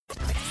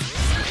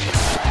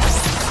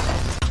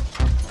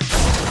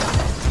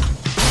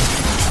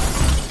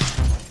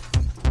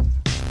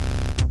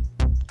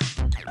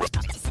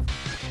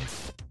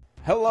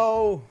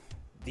Hello,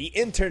 the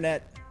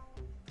internet,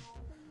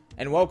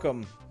 and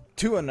welcome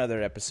to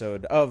another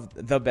episode of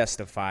The Best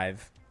of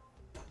Five.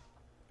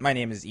 My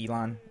name is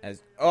Elon.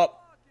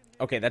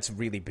 Okay, that's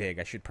really big.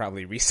 I should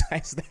probably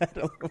resize that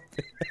a little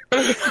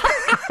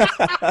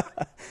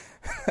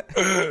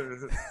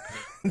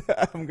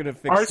bit. I'm gonna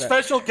fix Our that.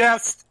 special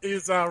guest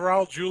is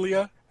Raul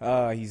Julia.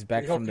 He's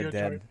back from the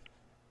dead.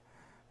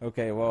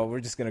 Okay, well,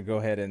 we're just gonna go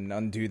ahead and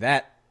undo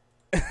that.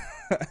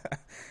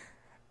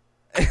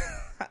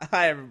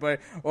 Hi,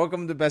 everybody.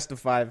 Welcome to Best of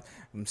Five.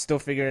 I'm still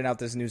figuring out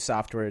this new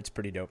software. It's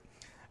pretty dope.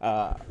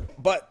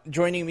 But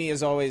joining me,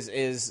 as always,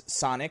 is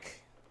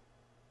Sonic,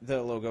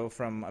 the logo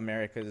from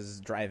America's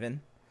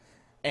Drive-In,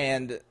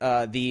 and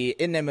the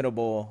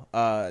inimitable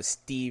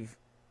Steve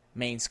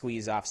Main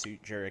Squeeze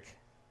Offsuit Jurek.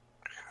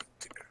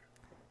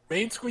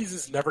 Main Squeeze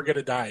is never going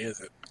to die,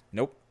 is it?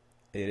 Nope,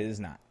 it is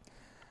not.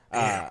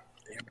 Damn.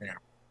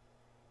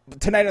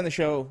 Tonight on the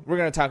show, we're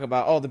going to talk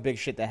about all the big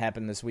shit that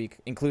happened this week,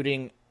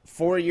 including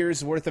 4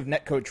 years worth of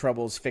netcode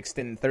troubles fixed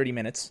in 30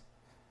 minutes.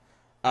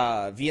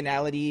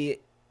 Vianality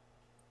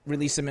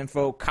released some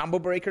info. Combo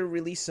Breaker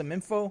released some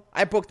info.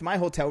 I booked my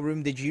hotel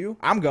room. Did you?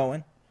 I'm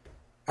going.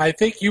 I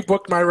think you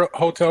booked my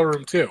hotel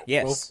room, too.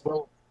 Yes.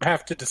 We'll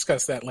have to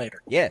discuss that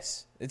later.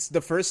 Yes. It's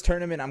the first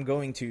tournament I'm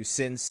going to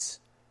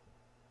since,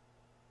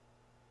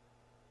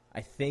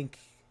 I think,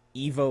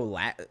 Evo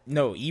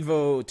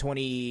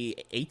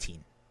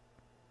 2018.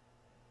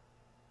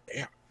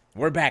 Damn.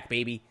 We're back,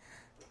 baby.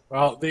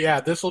 Well,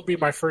 yeah, this will be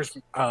my first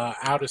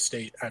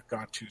out-of-state I've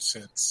gone to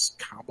since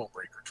Combo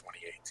Breaker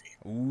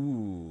 2018.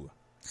 Ooh.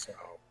 So,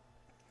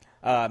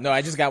 no,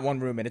 I just got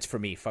one room, and it's for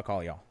me. Fuck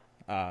all y'all.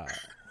 I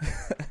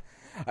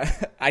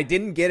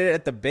didn't get it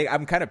at the big...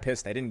 I'm kind of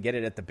pissed. I didn't get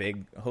it at the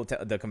big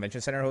hotel, the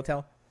convention center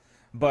hotel.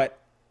 But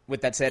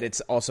with that said,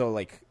 it's also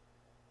like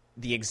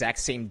the exact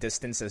same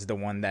distance as the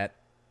one that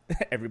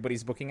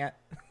everybody's booking at.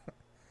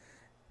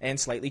 And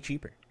slightly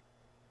cheaper.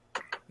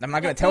 I'm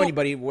not going to tell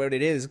anybody what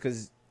it is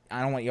because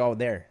I don't want y'all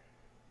there.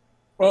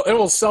 well, it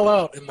will sell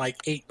out in like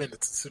 8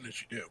 minutes as soon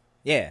as you do.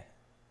 Yeah.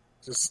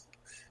 Just,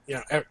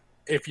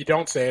 if you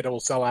don't say it, it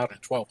will sell out in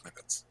 12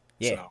 minutes.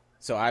 Yeah.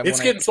 So it's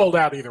getting sold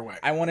out either way.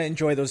 I want to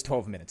enjoy those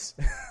 12 minutes.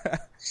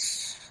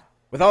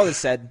 With all this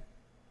said,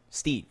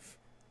 Steve,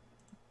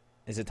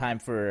 is it time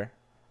for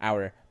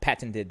our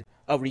patented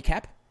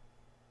recap?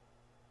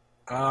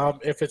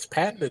 If it's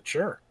patented,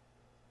 sure.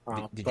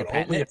 Did you but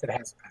patent only it? if it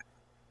has a patent.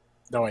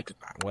 No, I did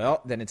not.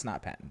 Well, then it's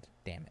not patented.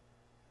 Damn it.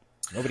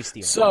 Nobody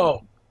steals.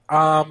 So,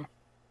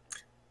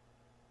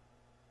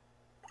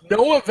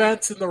 no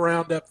events in the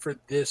roundup for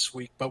this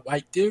week, but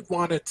I did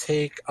want to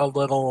take a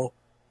little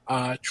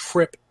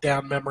trip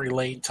down memory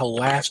lane to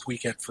last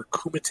weekend for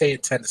Kumite in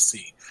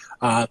Tennessee.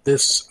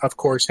 This, of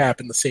course,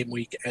 happened the same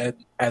week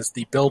as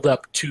the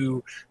build-up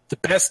to the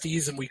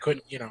Besties, and we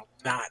couldn't,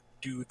 not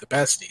do the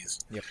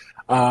Besties. Yep.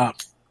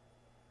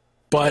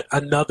 But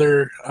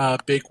another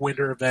big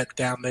winter event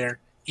down there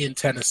in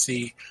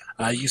Tennessee.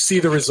 You see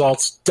the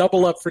results.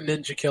 Double up for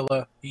Ninja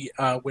Killa,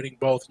 winning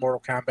both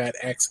Mortal Kombat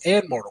X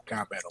and Mortal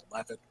Kombat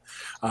 11.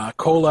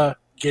 Cola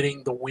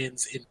getting the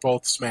wins in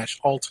both Smash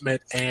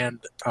Ultimate and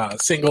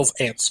singles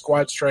and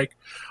Squad Strike.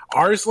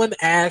 Arslan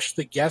Ash,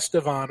 the guest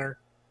of honor,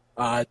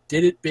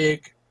 did it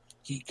big.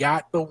 He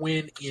got the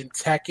win in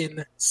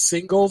Tekken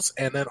singles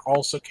and then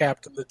also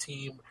captained the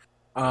team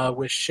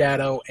with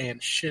Shadow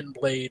and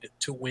Shinblade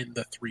to win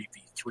the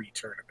 3v3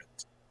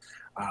 tournament.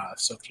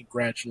 So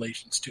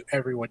congratulations to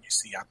everyone you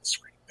see on the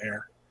screen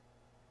there.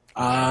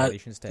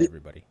 Congratulations to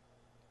everybody.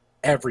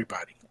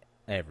 Everybody.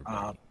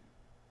 Everybody.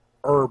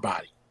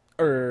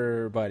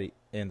 Everybody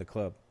in the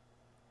club.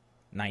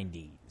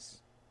 90s.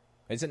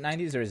 Is it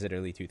 90s or is it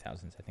early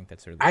 2000s? I think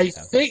that's early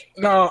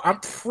 2000s. I'm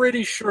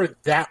pretty sure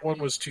that one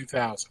was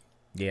 2000.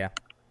 Yeah.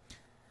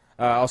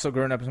 Also,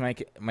 growing up,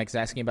 Mike's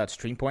asking about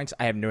stream points.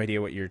 I have no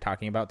idea what you're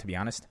talking about, to be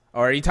honest.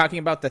 Or are you talking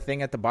about the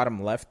thing at the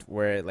bottom left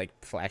where it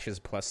flashes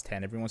plus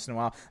 10 every once in a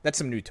while? That's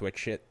some new Twitch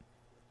shit.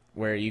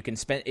 Where you can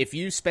spend, if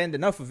you spend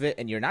enough of it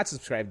and you're not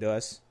subscribed to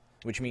us,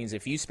 which means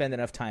if you spend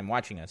enough time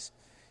watching us,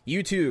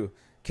 you too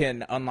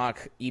can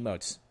unlock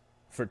emotes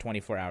for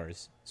 24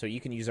 hours. So you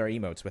can use our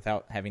emotes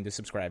without having to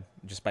subscribe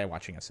just by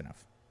watching us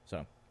enough.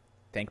 So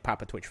thank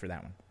Papa Twitch for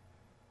that one.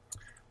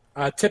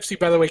 Tipsy,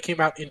 by the way,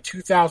 came out in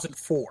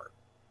 2004.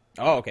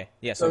 Oh, okay.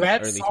 Yeah, so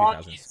that early song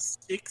 2000s. is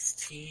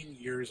 16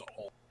 years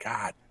old.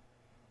 God.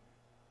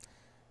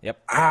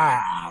 Yep.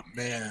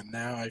 Man,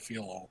 now I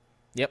feel old.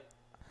 Yep.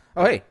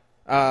 Oh, hey.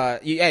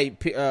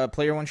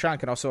 Player One Sean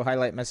can also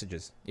highlight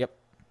messages. Yep.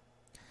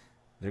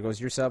 There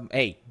goes your sub.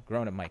 Hey,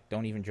 grown up Mike,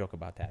 don't even joke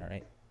about that, all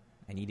right?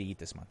 I need to eat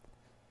this month.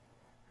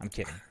 I'm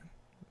kidding.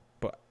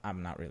 But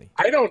I'm not really.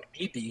 I don't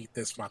need to eat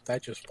this month. I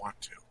just want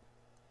to.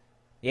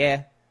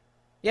 Yeah.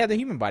 Yeah, the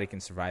human body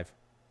can survive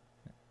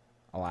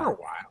a lot. For a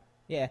while.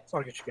 Yeah. As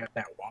long as you got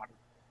that water.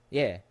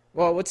 Yeah.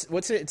 Well,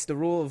 what's it? It's the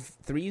rule of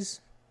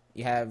threes.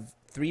 You have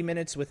 3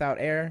 minutes without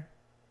air,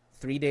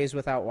 3 days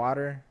without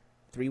water,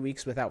 3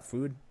 weeks without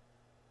food.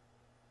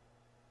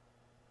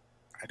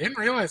 I didn't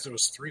realize it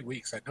was 3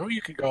 weeks. I know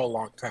you could go a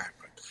long time,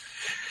 but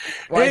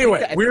Well,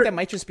 anyway, I think that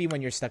might just be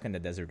when you're stuck in the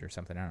desert or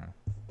something. I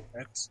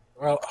don't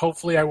know.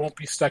 Hopefully I won't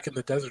be stuck in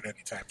the desert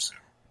anytime soon.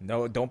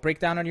 No, don't break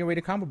down on your way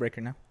to Combo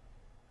Breaker now.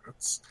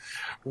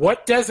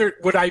 What desert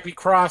would I be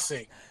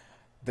crossing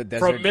The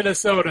desert from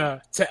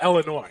Minnesota to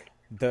Illinois?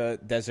 The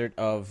desert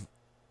of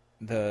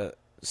the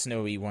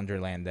snowy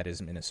wonderland that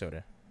is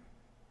Minnesota.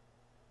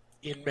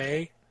 In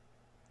May?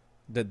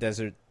 The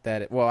desert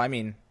that... Well, I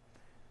mean,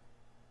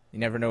 you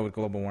never know with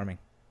global warming.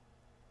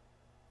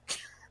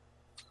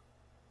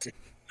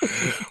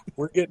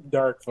 We're getting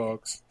dark,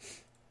 folks.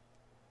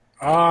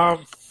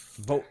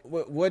 But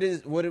what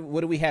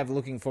do we have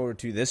looking forward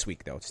to this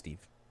week, though, Steve?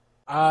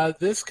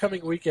 This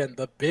coming weekend,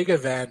 the big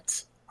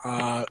event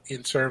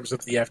in terms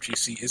of the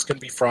FGC is going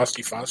to be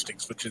Frosty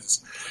Faustings, which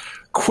has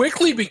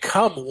quickly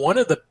become one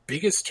of the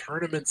biggest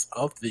tournaments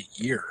of the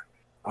year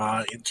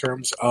in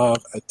terms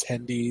of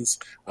attendees.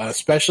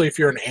 Especially if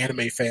you're an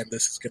anime fan,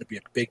 this is going to be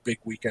a big, big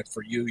weekend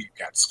for you. You've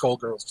got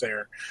Skullgirls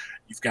there.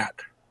 You've got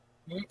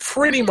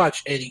pretty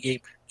much any game.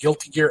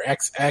 Guilty Gear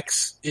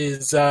XX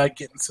is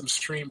getting some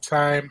stream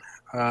time.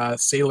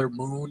 Sailor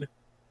Moon.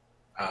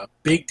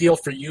 Big deal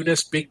for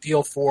Eunice. Big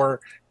deal for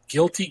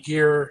Guilty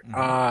Gear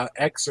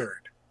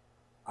Xrd,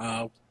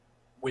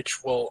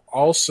 which will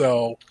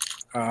also,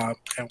 and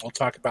we'll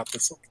talk about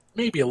this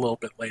maybe a little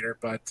bit later,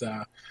 but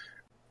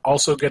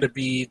also going to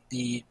be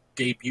the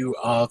debut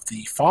of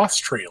the Faust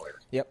trailer.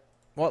 Yep.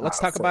 Well, let's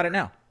talk about it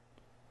now.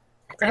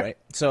 Okay. Right.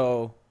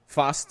 So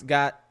Faust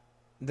got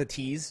the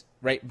tease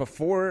right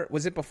before.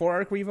 Was it before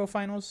Arc Revo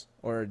Finals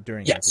or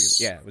during? Yes. Arc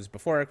Revo? Yeah, it was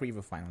before Arc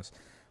Revo Finals.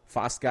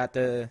 Faust got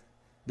the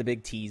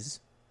big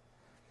tease,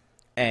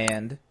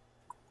 and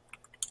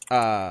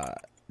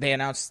they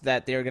announced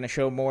that they were going to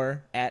show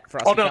more at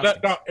Frosty. Oh no,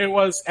 it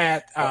was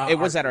at it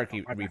was at Arc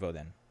Revo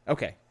then.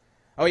 Okay.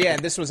 Oh yeah,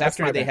 and this was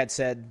after they had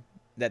said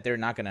that they're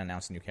not going to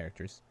announce new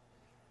characters.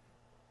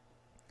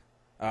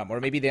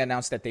 Or maybe they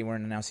announced that they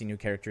weren't announcing new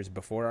characters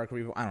before Arc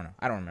Revo. I don't know.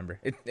 I don't remember.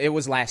 It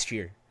was last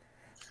year.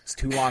 It's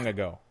too long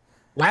ago.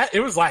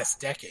 It was last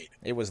decade.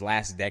 It was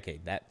last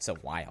decade. That's a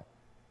while.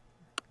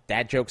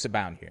 Dad jokes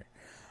abound here.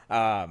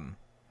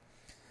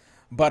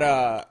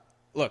 But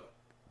look,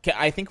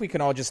 I think we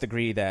can all just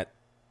agree that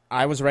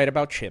I was right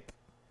about Chip.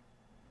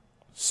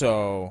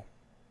 So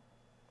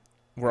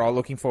we're all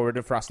looking forward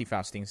to Frosty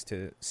Faustings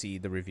to see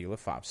the reveal of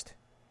Faust.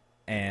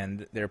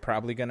 And they're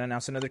probably going to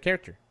announce another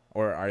character.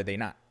 Or are they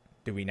not?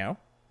 Do we know?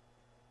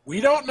 We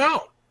don't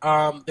know.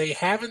 They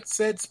haven't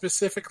said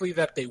specifically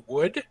that they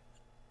would.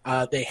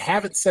 They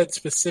haven't said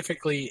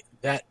specifically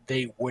that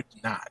they would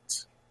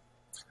not.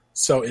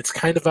 So it's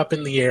kind of up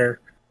in the air.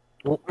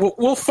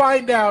 We'll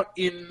find out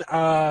in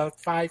 5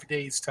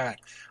 days' time.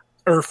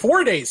 Or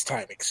 4 days'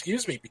 time,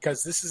 excuse me,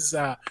 because this is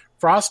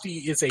Frosty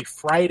is a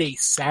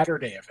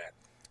Friday-Saturday event.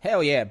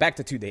 Hell yeah, back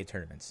to 2-day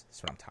tournaments.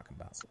 That's what I'm talking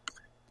about.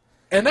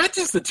 And not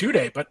just the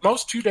 2-day, but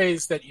most 2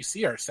 days that you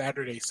see are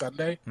Saturday,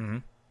 Sunday. Mm-hmm.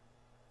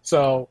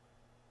 So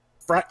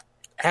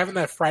having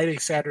that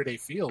Friday-Saturday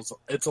feels,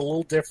 it's a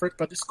little different,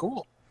 but it's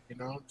cool. You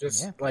know,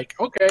 like,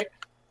 okay,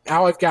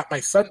 now I've got my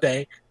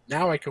Sunday,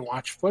 now I can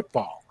watch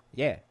football.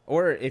 Yeah,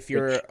 or if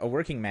you're a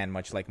working man,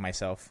 much like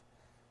myself,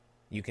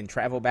 you can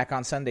travel back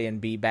on Sunday and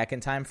be back in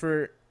time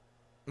for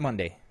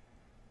Monday.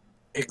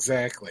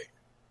 Exactly.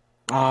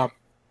 But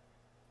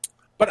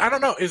I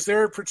don't know. Is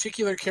there a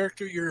particular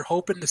character you're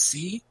hoping to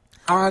see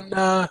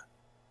on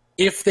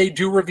if they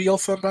do reveal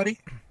somebody?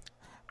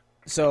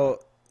 So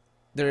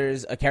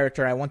there's a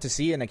character I want to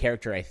see and a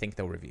character I think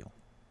they'll reveal.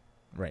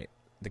 Right.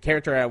 The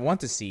character I want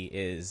to see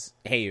is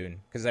Heiyun,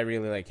 because I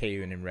really like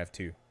Heiyun in Rev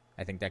 2.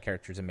 I think that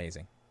character is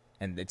amazing.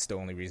 And it's the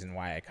only reason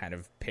why I kind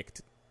of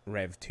picked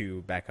Rev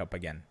 2 back up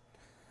again.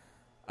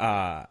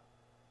 The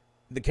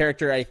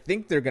character I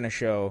think they're going to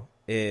show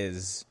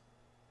is...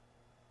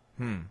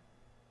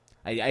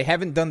 I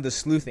haven't done the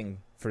sleuthing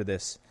for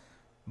this,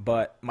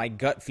 but my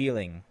gut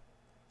feeling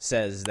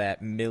says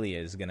that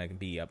Milia is going to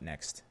be up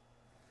next.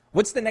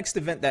 What's the next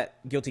event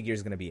that Guilty Gear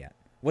is going to be at?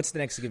 What's the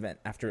next event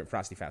after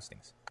Frosty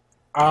Faustings?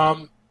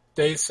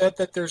 They said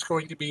that there's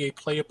going to be a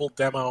playable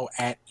demo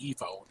at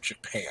EVO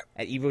Japan.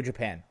 At EVO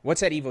Japan.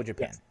 What's at EVO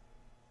Japan?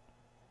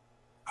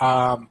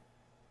 Yes.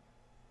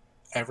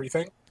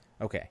 Everything.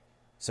 Okay.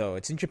 So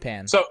it's in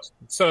Japan. So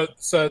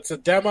it's a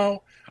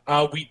demo.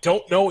 We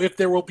don't know if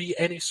there will be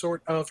any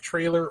sort of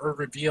trailer or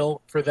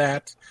reveal for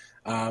that.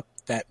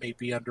 That may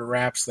be under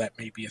wraps. That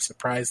may be a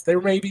surprise.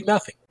 There may be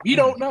nothing. We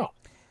don't know.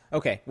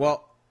 Okay.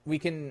 Well, we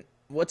can...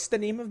 What's the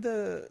name of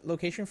the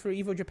location for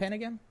EVO Japan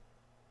again?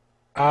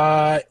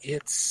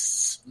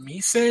 It's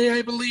Mise,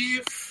 I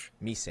believe.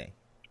 Mise.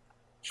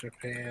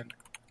 Japan.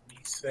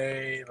 Mise.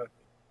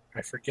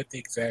 I forget the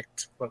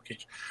exact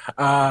location.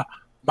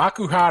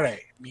 Makuhari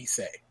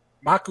Mise.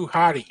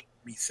 Makuhari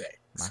Mise.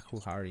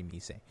 Makuhari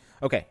Mise.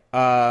 Okay.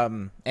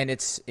 And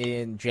it's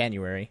in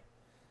January.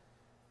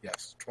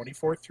 Yes,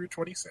 24th through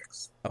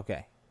 26th.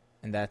 Okay.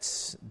 And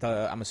that's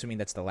I'm assuming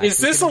that's the last Is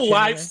this a week in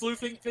live January?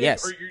 sleuthing thing?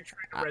 Yes. Or are you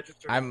trying to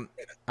register?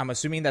 I'm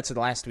assuming that's the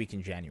last week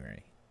in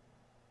January.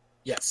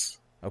 Yes.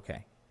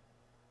 Okay.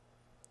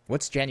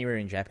 What's January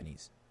in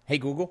Japanese? Hey,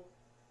 Google.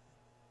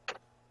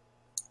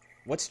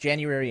 What's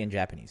January in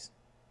Japanese?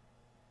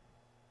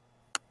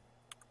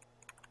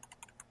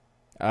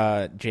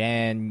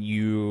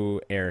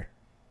 January.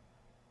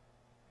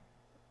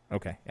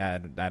 Okay.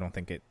 I don't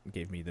think it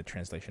gave me the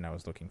translation I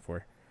was looking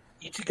for.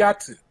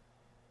 Ichigatsu.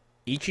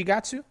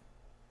 Ichigatsu?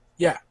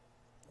 Yeah.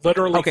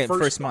 Literally okay,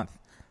 first month.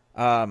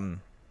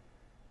 Well,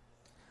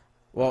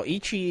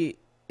 Ichi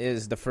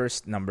is the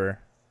first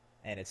number,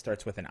 and it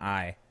starts with an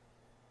I.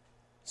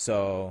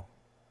 So,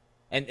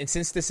 and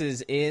since this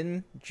is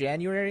in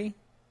January,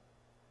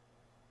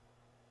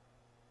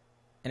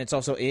 and it's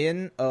also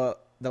in the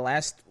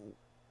last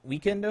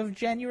weekend of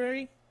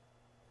January,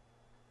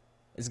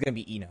 it's going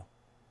to be Ino.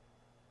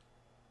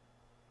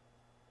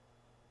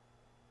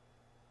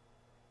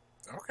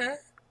 Okay.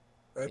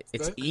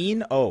 It's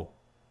Ino.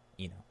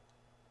 Ino.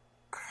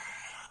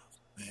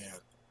 Man.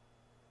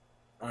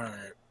 All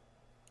right.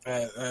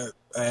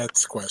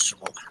 That's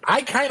questionable.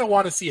 I kind of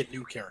want to see a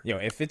new character. Yo,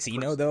 if it's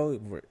Ino, though,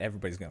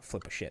 everybody's going to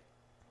flip a shit.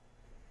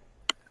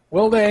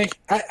 Will they?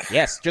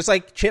 Yes, just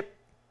like Chip.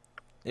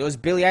 It was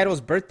Billy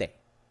Idol's birthday.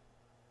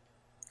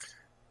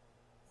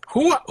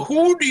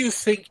 Who do you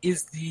think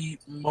is the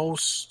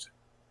most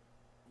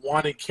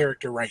wanted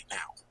character right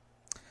now?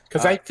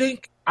 Because I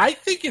think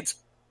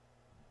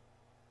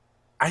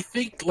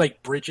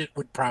like Bridget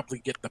would probably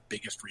get the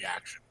biggest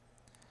reaction.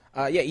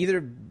 Yeah, either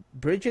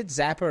Bridget,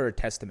 Zappa, or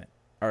Testament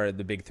are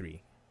the big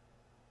three.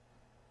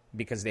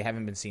 Because they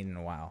haven't been seen in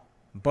a while.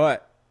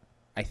 But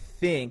I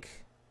think...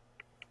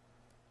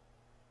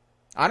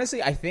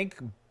 Honestly, I think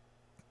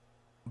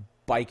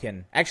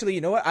Baiken... Actually,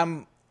 you know what?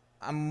 I'm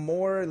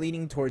more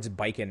leaning towards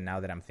Baiken now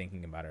that I'm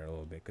thinking about it a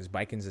little bit. Because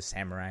Baiken's a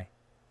samurai.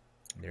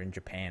 They're in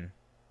Japan.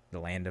 The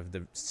land of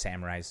the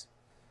samurais.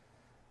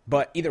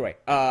 But either way,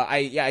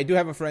 I do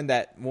have a friend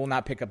that will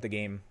not pick up the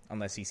game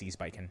unless he sees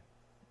Baiken.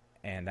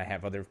 And I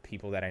have other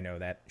people that I know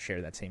that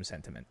share that same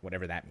sentiment,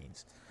 whatever that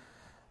means.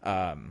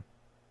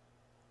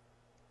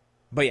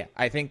 But yeah,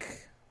 I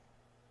think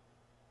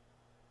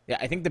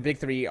the big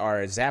three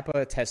are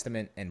Zappa,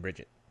 Testament, and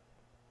Bridget.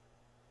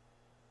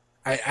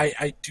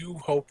 I do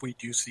hope we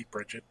do see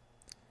Bridget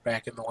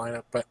back in the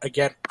lineup. But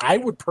again, I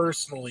would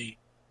personally...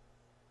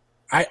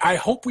 I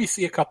hope we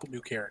see a couple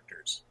new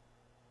characters.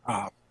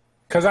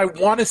 Because I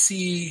want to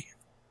see...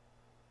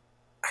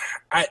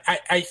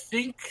 I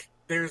think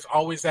there's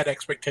always that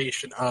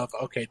expectation of,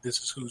 okay, this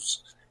is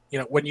who's...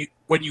 when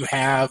you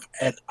have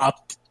an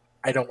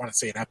I don't want to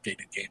say an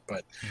updated game,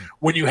 but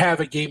when you have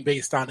a game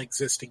based on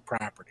existing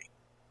property,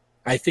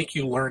 I think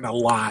you learn a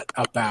lot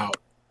about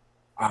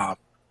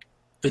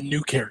the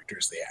new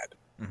characters they add.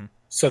 Mm-hmm.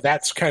 So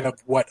that's kind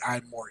of what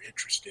I'm more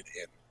interested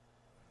in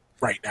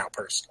right now,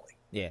 personally.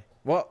 Yeah.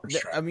 Well,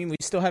 we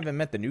still haven't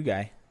met the new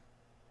guy.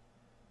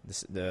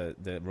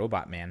 The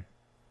robot man.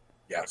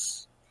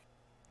 Yes.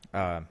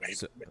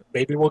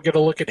 Maybe we'll get a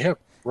look at him.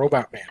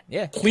 Robot Man.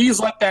 Yeah. Please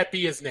let that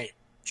be his name.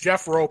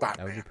 Jeff Robot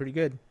Man. That would be pretty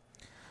good.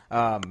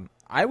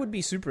 I would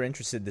be super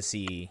interested to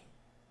see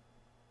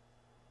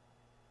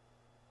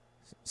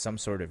some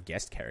sort of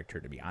guest character,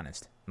 to be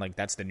honest. Like,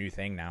 that's the new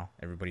thing now.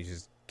 Everybody's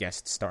just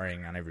guest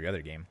starring on every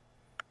other game.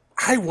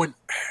 I wouldn't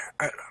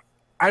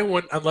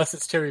unless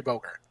it's Terry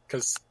Bogard,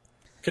 because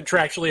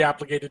contractually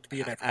obligated to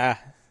be in everything.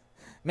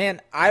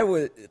 Man, I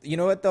would... You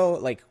know what, though?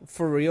 Like,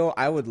 for real,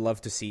 I would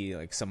love to see,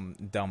 like, some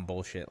dumb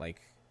bullshit,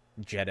 like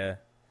Jeddah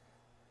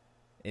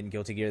in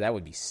Guilty Gear. That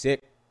would be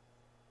sick.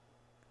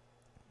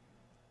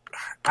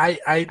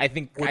 I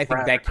think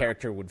that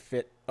character would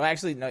fit. Well,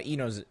 actually, no.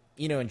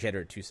 Ino and Jeddah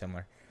are too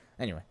similar.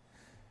 Anyway,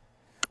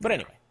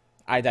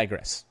 I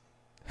digress.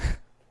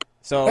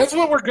 So that's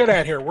what we're good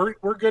at here.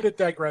 We're good at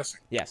digressing.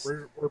 Yes,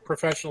 we're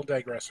professional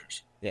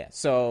digressors. Yeah.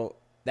 So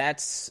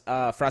that's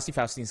Frosty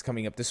Faustines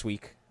coming up this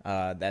week.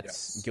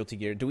 That's Guilty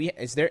Gear.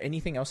 Is there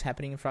anything else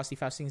happening in Frosty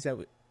Faustines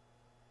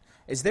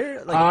is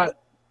there like?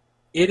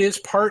 It is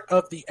part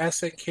of the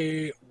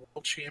SNK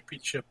World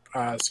Championship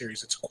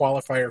series. It's a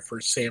qualifier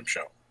for Sam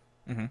Show.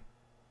 Mm-hmm.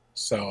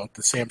 So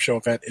the Sam Show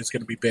event is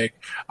going to be big.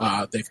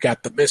 They've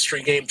got the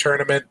mystery game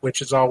tournament,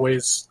 which is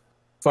always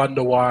fun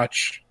to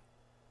watch.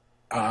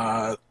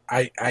 I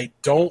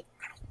don't.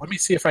 Let me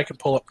see if I can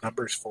pull up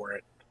numbers for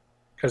it,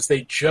 because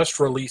they just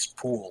released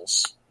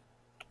pools.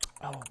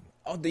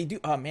 Oh, they do.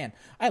 Oh man,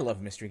 I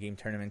love mystery game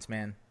tournaments,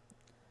 man.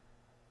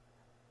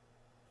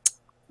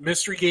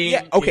 Mystery game.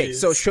 Yeah. Okay.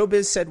 So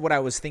Showbiz said what I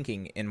was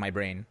thinking in my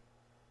brain.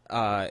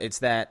 It's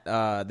that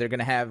they're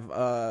gonna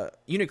have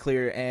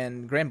Uniclear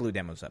and Granblue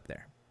demos up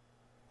there.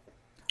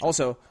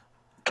 Also,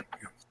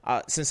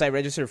 since I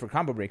registered for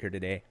Combo Breaker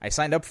today, I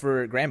signed up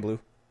for Granblue.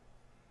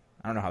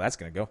 I don't know how that's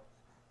gonna go.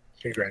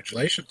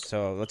 Congratulations.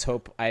 So let's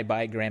hope I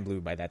buy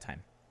Granblue by that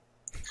time.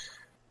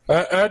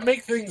 It'd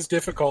make things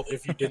difficult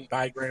if you didn't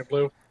buy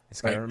Granblue. I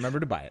just gotta remember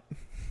to buy it.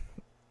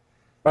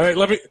 All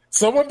right,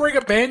 someone bring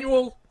a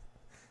manual.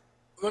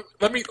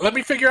 Let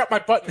me figure out my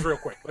buttons real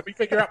quick. Let me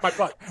figure out my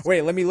buttons.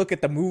 Wait, let me look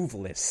at the move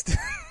list.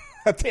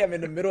 Damn, in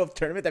the middle of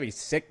tournament, that'd be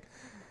sick.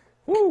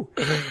 Woo!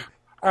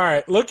 All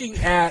right, looking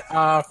at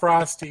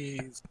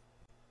Frosty's.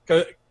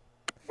 Wait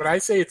when I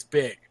say it's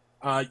big,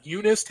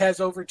 Unist has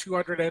over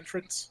 200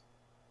 entrants.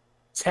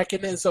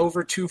 Tekken is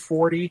over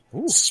 240.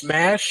 Ooh.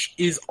 Smash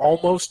is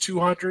almost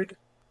 200.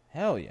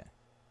 Hell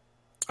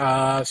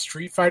yeah.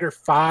 Street Fighter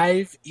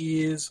 5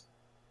 is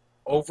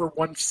over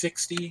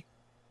 160.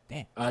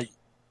 Damn.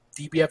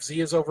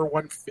 DBFZ is over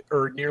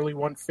nearly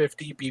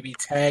 150. BB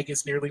Tag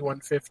is nearly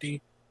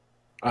 150.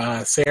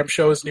 Sam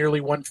Show is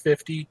nearly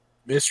 150.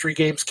 Mystery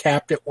Games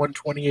capped at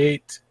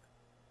 128.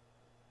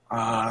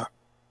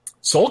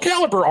 Soul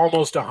Calibur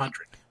almost 100,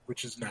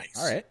 which is nice.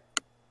 All right.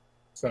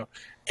 So,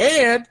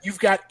 and you've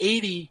got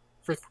 80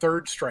 for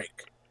Third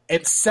Strike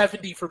and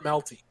 70 for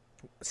Melty.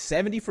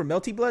 70 for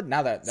Melty Blood?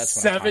 Now that's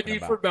what I'm 70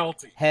 talking for about.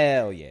 Melty.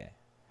 Hell yeah.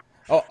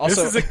 Oh,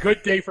 also, this is a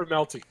good day for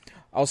Melty.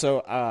 Also,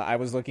 I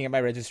was looking at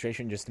my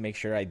registration just to make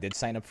sure I did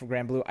sign up for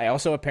Grand Blue. I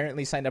also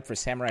apparently signed up for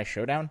Samurai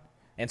Showdown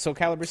and Soul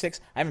Calibur 6.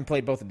 I haven't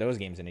played both of those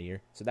games in a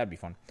year, so that'd be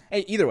fun.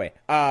 Hey, either way,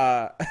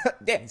 yeah,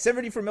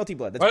 70 for Melty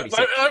Blood. That's pretty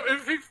sick.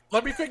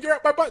 Let me figure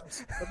out my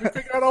buttons. Let me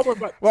figure out all my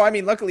buttons. Well, I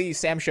mean, luckily,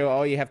 Sam Show,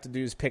 all you have to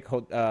do is pick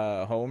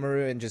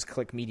Homaru and just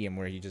click medium,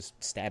 where he just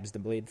stabs the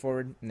blade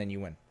forward, and then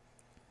you win.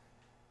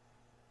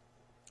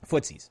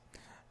 Footsies.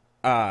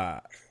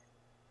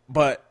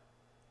 But,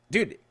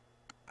 dude,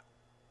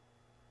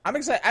 I'm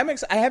excited.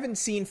 I haven't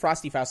seen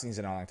Frosty Faustings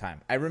in a long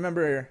time. I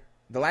remember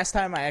the last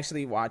time I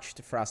actually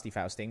watched Frosty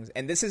Faustings,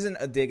 and this isn't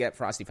a dig at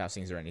Frosty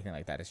Faustings or anything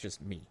like that. It's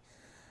just me.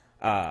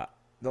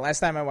 The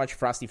last time I watched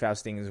Frosty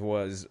Faustings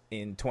was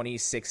in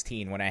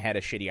 2016 when I had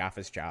a shitty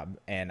office job,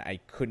 and I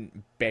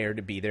couldn't bear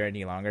to be there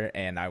any longer,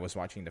 and I was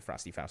watching the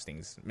Frosty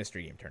Faustings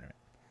mystery game tournament.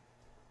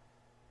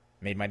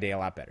 Made my day a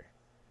lot better.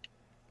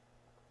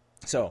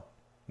 So,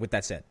 with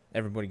that said,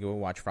 everybody go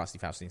watch Frosty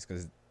Faustings,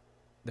 because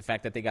the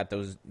fact that they got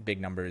those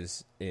big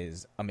numbers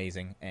is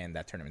amazing, and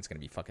that tournament's going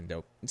to be fucking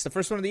dope. It's the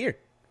first one of the year.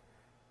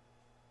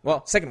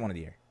 Well, second one of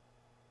the year.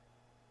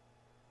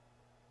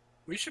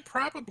 We should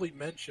probably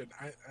mention,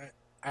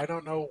 I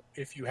don't know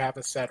if you have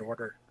a set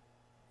order,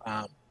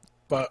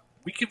 but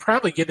we could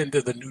probably get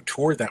into the new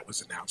tour that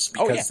was announced,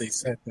 because they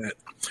said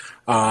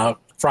that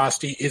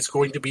Frosty is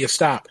going to be a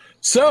stop.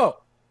 So,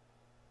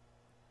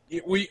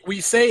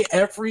 we say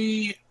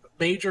every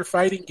major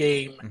fighting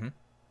game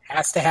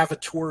has to have a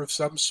tour of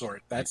some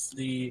sort. That's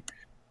the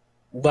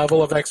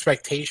level of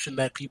expectation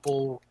that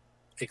people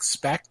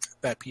expect,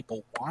 that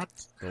people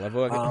want.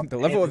 The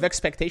level of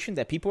expectation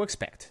that people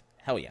expect.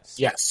 Hell yes.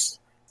 Yes.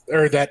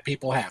 Or that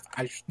people have.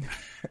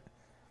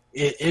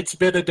 It's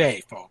been a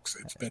day, folks.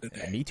 It's been a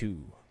day. Me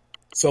too.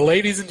 So,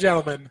 ladies and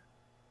gentlemen,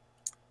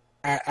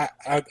 I'm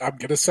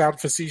going to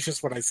sound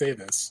facetious when I say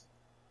this,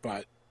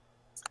 but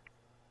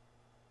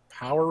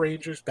Power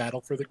Rangers Battle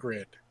for the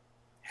Grid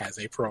has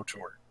a Pro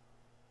Tour.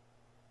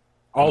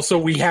 Also,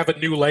 we have a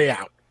new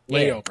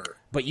layover.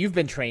 But you've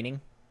been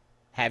training,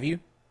 have you?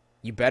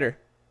 You better.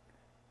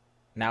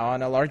 Now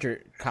on a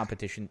larger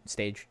competition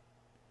stage.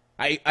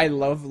 I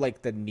love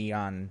like the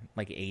neon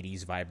like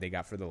 80s vibe they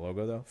got for the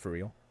logo though, for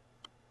real.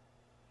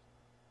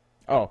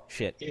 Oh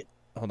shit.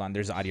 Hold on,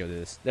 there's audio to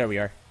this. There we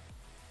are.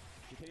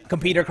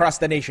 Compete across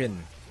the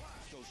nation.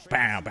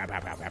 Bam, bam,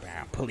 bam, bam, bam,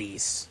 bam.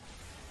 Police.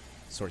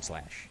 Sword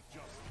slash.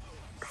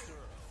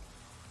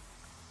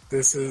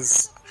 This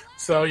is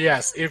so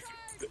yes,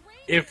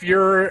 if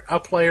you're a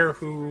player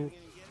who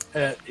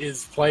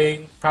is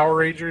playing Power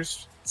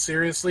Rangers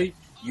seriously,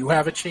 you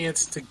have a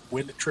chance to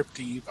win a trip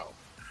to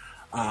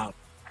Evo.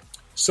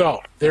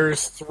 So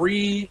there's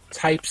 3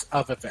 types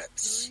of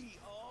events,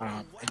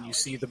 and you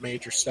see the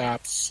major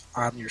stops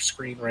on your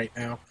screen right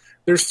now.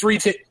 There's 3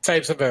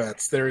 types of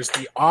events. There's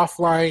the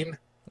offline.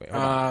 Wait,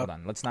 hold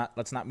on. Let's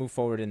not move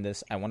forward in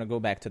this. I want to go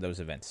back to those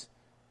events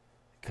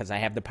because I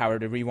have the power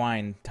to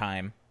rewind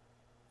time.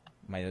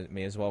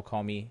 May as well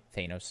call me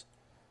Thanos.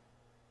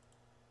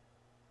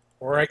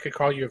 Or I could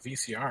call you a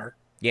VCR.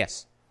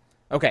 Yes.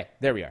 Okay,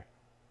 there we are.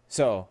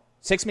 So,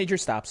 6 major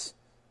stops.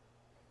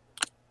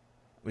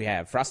 We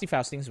have Frosty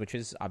Faustings, which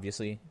is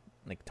obviously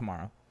like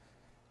tomorrow.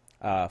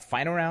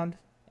 Final round,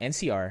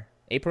 NCR,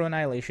 April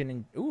Annihilation,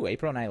 and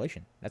April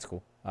Annihilation. That's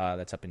cool.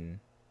 That's up in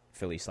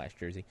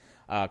Philly/Jersey.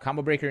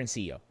 Combo Breaker and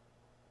CEO.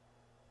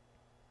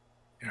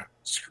 Yeah.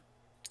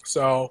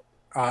 So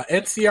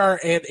NCR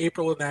and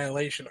April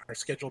Annihilation are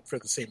scheduled for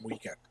the same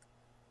weekend.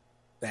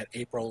 That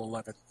April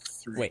 11th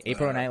through. Wait,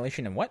 April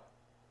Annihilation and what?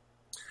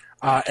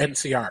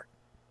 NCR.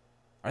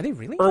 Are they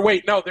really? Or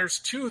wait, no, there's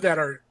 2 that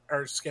are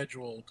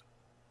scheduled.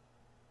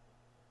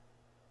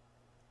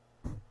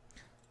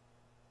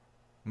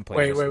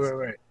 Wait.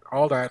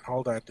 Hold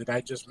on. Did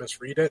I just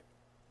misread it?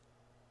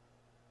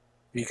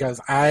 Because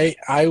I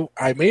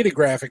made a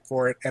graphic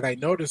for it, and I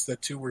noticed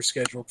that 2 were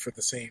scheduled for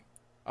the same.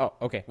 Oh,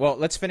 okay. Well,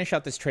 let's finish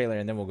out this trailer,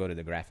 and then we'll go to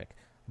the graphic.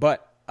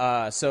 But,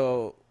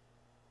 so,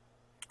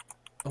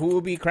 who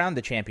will be crowned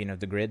the champion of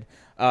the grid?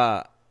 You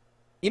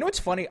know what's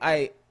funny?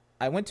 I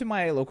went to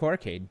my local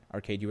Arcade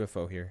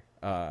UFO here.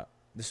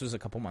 This was a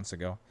couple months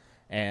ago,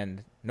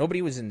 and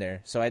nobody was in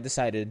there, so I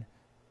decided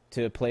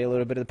to play a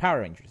little bit of the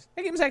Power Rangers.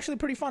 That game's actually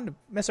pretty fun to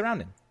mess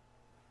around in.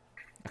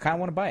 I kind of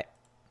want to buy it.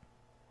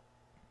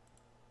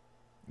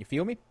 You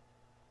feel me?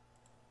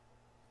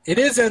 It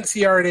is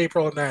NCR and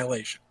April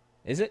Annihilation.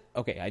 Is it?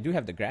 Okay, I do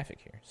have the graphic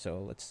here.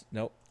 So let's...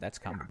 Nope, that's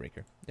Combo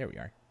Breaker. There we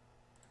are.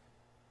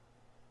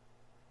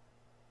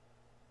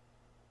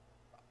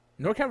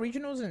 NorCal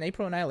Regionals and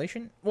April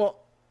Annihilation? Well,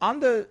 on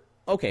the...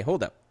 Okay,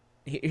 hold up.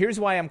 Here's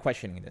why I'm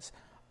questioning this.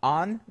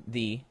 On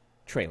the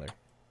trailer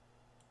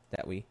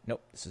that we...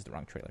 Nope, this is the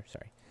wrong trailer.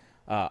 Sorry.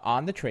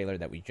 On the trailer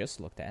that we just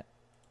looked at,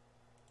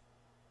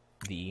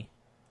 the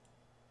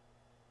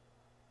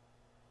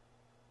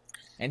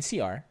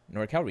NCR,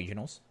 NorCal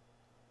Regionals,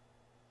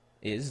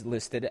 is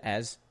listed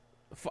as...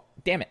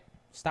 Damn it.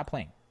 Stop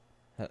playing.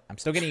 I'm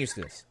still getting used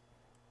to this.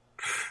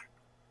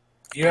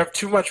 You have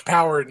too much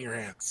power in your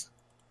hands.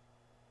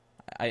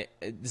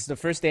 This is the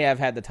first day I've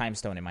had the time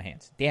stone in my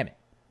hands. Damn it.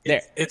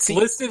 There. It's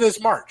listed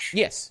as March.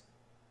 Yes.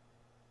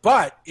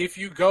 But if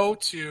you go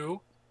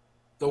to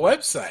the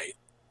website,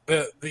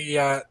 the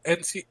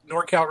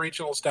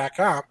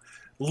NorCalRegionals.com,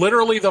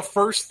 literally the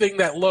first thing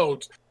that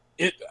loads,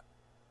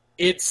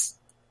 it's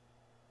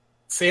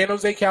San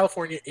Jose,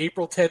 California,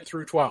 April 10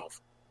 through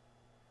 12.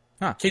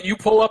 Huh. Can you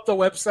pull up the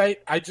website?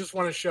 I just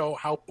want to show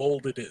how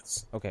bold it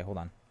is. Okay, hold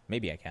on.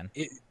 Maybe I can.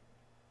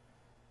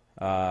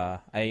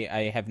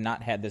 I have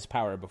not had this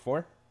power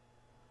before,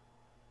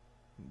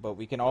 but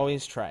we can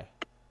always try.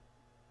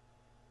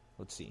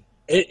 Let's see.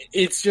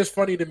 It's just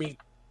funny to me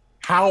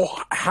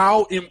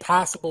how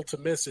impossible to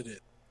miss it is.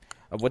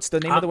 What's the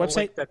name of the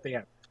website? That they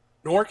have.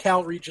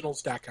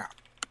 NorCalRegionals.com.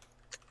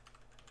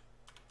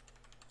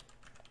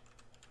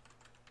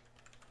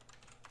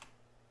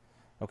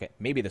 Okay,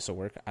 maybe this will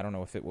work. I don't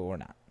know if it will or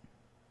not.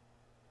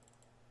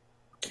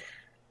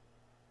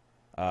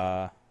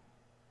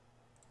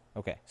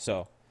 Okay,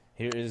 so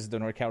here is the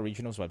NorCal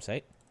Regionals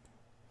website.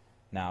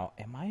 Now,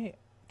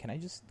 can I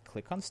just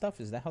click on stuff?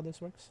 Is that how this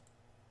works?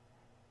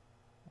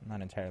 I'm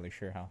not entirely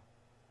sure how.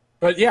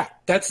 But yeah,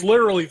 that's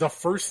literally the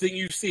first thing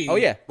you see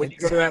when you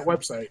go to that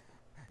website.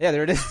 Yeah,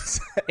 there it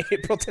is.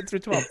 April 10th through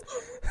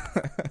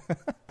 12th.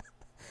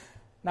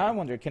 Now I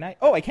wonder, can I?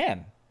 Oh, I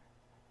can.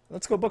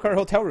 Let's go book our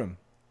hotel room.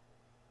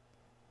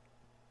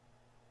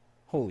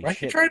 Holy shit. Why are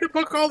you trying to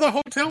book all the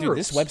hotel rooms?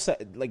 This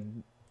website, like,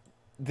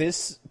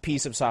 this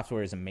piece of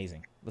software is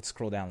amazing. Let's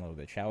scroll down a little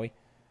bit, shall we?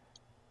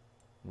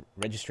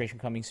 Registration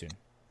coming soon.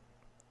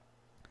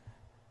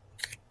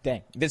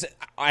 Dang.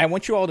 I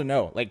want you all to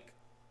know, like,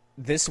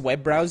 this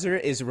web browser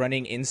is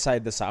running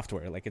inside the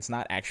software. Like, it's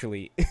not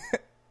actually...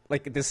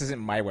 like, this isn't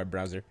my web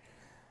browser.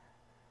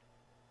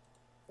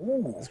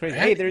 Ooh, it's crazy.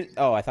 Hey, there's...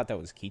 Oh, I thought that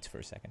was Keats for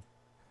a second.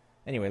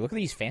 Anyway, look at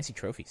these fancy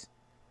trophies.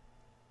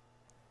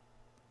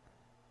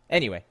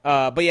 Anyway,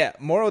 but yeah,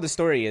 moral of the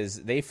story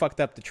is they fucked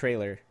up the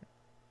trailer.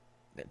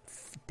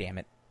 Damn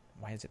it.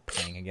 Why is it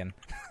playing again?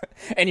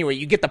 Anyway,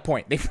 you get the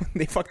point. They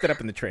fucked it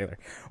up in the trailer.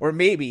 Or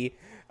maybe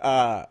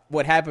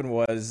what happened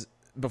was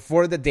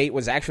before the date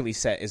was actually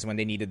set is when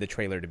they needed the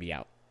trailer to be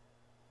out.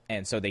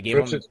 And so they gave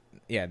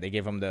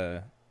them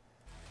the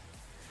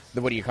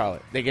what do you call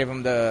it? They gave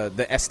them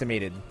the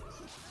estimated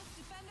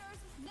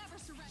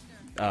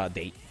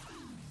date.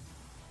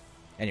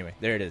 Anyway,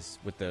 there it is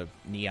with the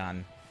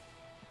neon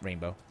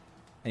rainbow.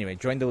 Anyway,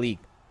 join the league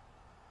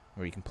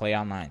where you can play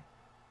online.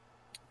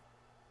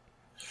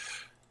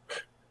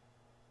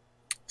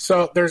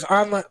 So there's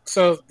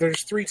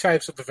three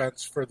types of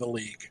events for the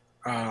league.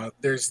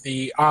 There's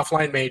the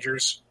offline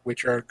majors,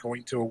 which are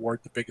going to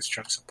award the biggest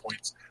chunks of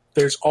points.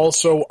 There's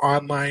also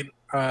online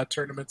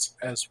tournaments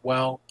as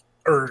well,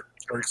 or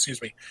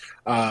excuse me,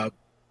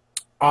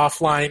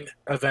 offline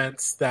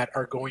events that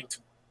are going to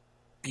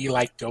be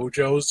like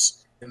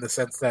dojos in the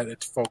sense that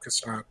it's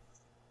focused on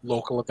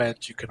local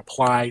events. You can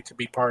apply to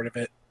be part of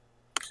it.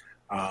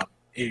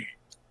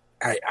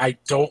 I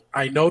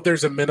know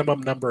there's a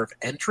minimum number of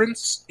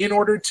entrants in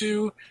order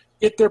to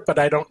get there, but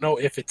I don't know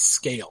if it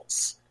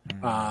scales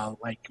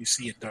like you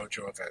see in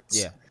dojo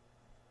events. Yeah.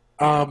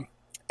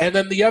 And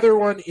then the other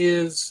one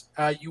is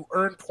you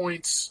earn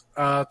points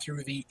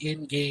through the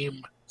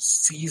in-game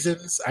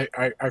seasons.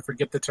 I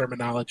forget the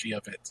terminology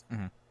of it.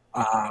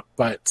 Mm-hmm.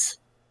 But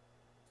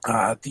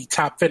the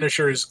top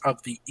finishers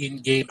of the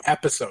in-game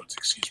episodes,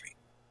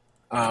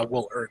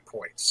 will earn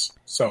points.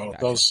 So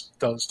Gotcha.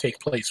 those take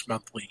place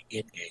monthly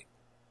in-game.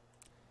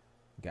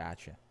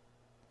 Gotcha.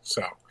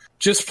 So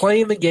just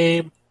playing the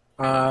game,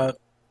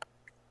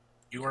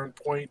 you earn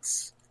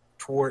points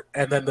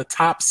and then the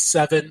top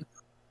 7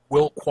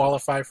 will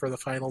qualify for the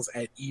finals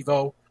at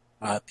EVO.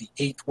 The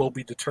 8th will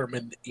be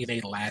determined in a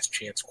last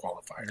chance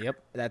qualifier.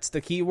 Yep, that's the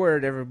key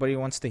word everybody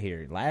wants to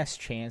hear. Last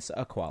chance,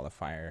 a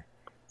qualifier.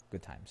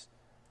 Good times.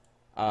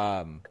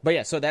 But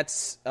yeah, so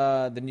that's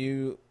the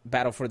new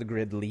Battle for the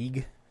Grid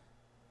League.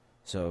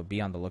 So be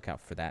on the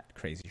lookout for that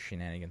crazy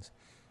shenanigans.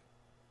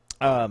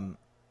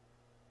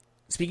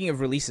 Speaking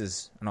of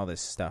releases and all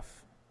this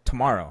stuff,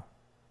 tomorrow,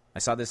 I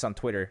saw this on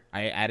Twitter.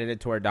 I added it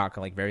to our doc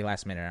like very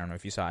last minute. I don't know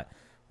if you saw it,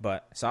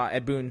 but I saw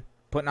Ed Boon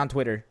putting on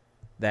Twitter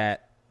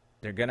that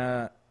they're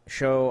gonna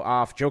show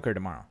off Joker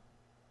tomorrow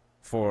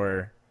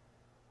for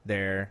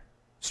their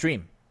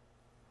stream.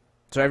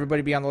 So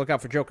everybody be on the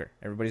lookout for Joker.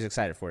 Everybody's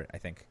excited for it, I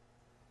think.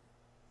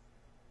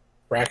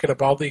 Racking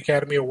up all the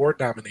Academy Award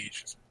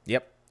nominations.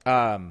 Yep.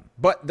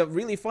 But the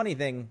really funny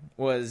thing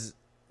was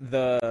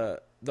the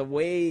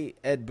way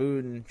Ed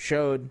Boon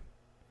showed,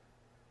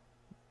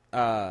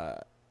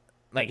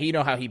 like, you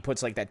know how he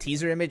puts like that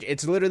teaser image?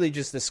 It's literally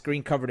just the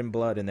screen covered in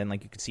blood, and then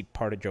like you could see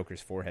part of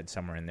Joker's forehead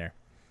somewhere in there.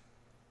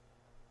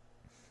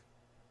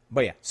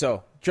 But yeah,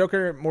 so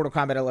Joker, Mortal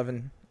Kombat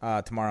 11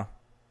 tomorrow.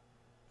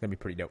 Gonna be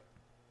pretty dope.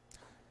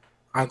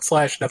 On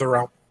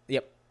 /NetherRealm.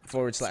 Yep.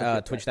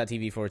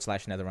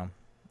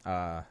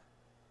 Twitch.tv/NetherRealm.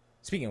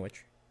 Speaking of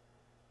which,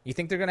 you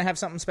think they're gonna have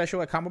something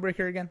special at Combo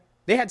Breaker again?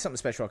 They had something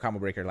special at Combo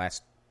Breaker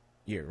last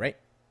year, right?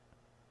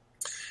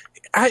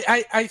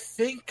 I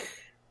think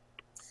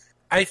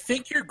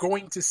you're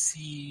going to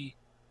see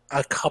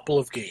a couple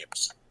of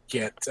games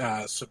get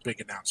some big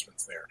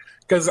announcements there,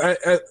 because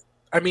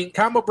I mean,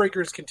 Combo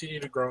Breakers continue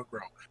to grow and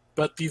grow,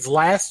 but these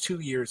last 2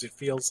 years, it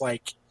feels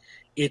like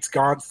it's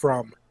gone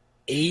from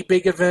a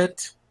big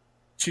event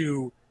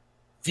to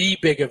the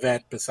big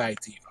event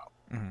besides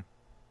Evo. Mm-hmm.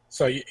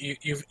 So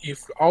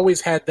you've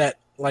always had that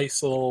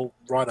nice little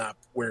run up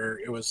where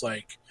it was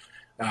like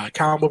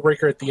Combo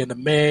Breaker at the end of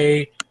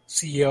May,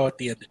 CEO at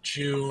the end of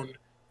June,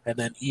 and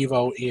then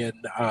Evo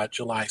in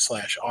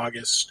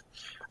July/August.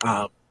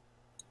 And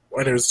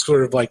it was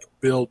sort of like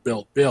build.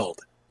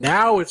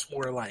 Now it's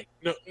more like,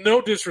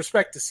 no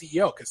disrespect to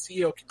CEO, because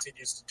CEO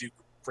continues to do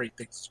great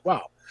things as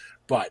well.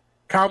 But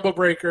Combo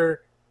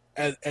Breaker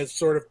has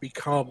sort of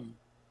become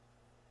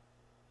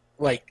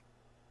like,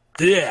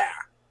 yeah.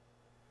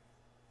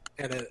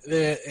 And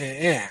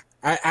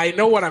I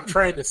know what I'm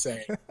trying to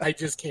say. I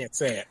just can't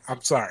say it.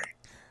 I'm sorry.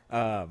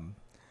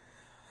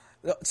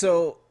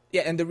 So,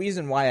 yeah, and the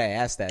reason why I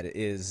asked that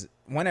is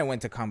when I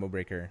went to Combo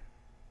Breaker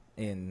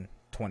in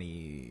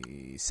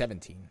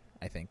 2017,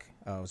 I think,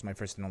 it was my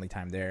first and only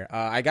time there.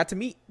 I got to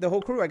meet the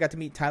whole crew. I got to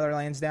meet Tyler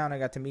Lansdowne. I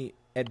got to meet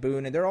Ed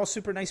Boon, and they're all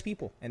super nice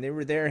people. And they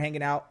were there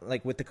hanging out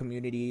like with the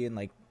community and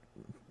like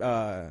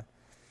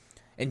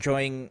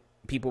enjoying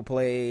people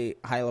play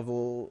high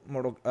level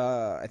Mortal.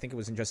 I think it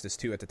was Injustice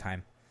 2 at the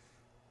time.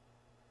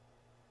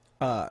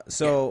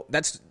 So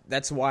yeah.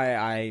 That's why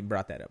I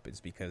brought that up, is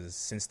because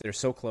since they're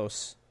so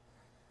close,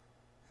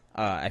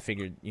 I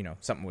figured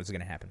something was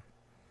going to happen.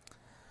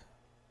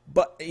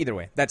 But either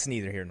way, that's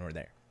neither here nor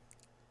there.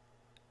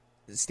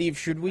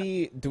 Steve,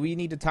 do we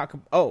need to talk?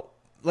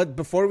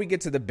 Before we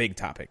get to the big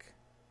topic,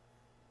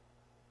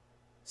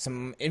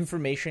 some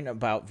information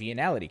about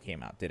Vianality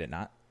came out, did it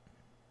not?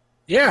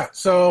 Yeah.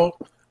 So,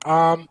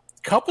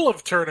 couple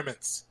of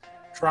tournaments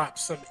dropped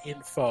some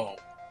info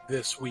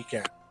this week.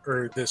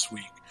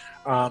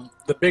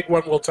 The big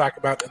one we'll talk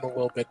about in a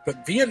little bit,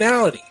 but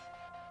Vianality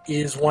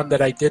is one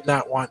that I did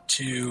not want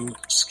to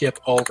skip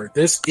over.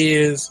 This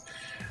is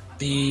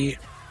the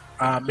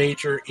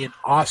major in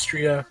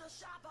Austria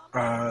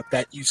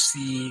that you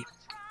see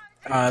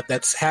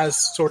that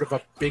has sort of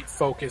a big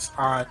focus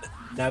on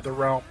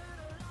NetherRealm,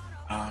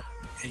 and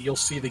you'll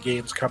see the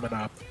games coming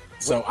up.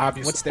 So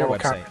obviously, what's their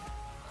website?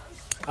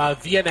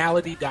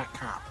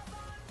 Vianality.com.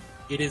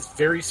 It is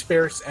very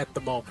sparse at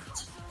the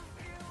moment.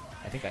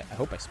 I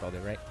hope I spelled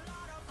it right.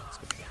 Let's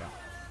go check it out.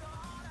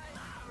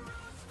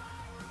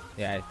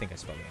 Yeah, I think I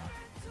spelled it wrong.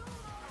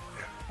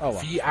 Oh,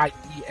 well.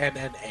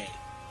 Viennality.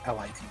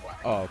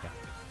 Oh, okay.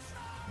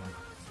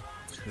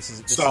 This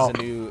is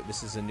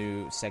a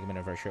new segment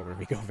of our show where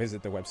we go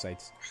visit the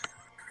websites.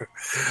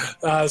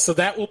 So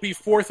that will be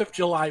 4th of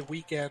July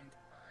weekend.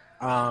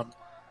 I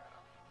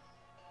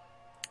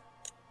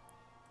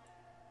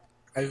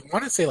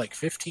want to say like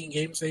 15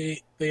 games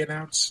they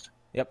announced.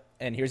 Yep,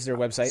 and here's their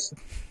website.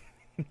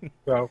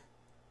 So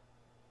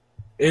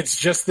it's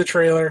just the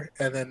trailer,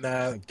 and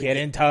then get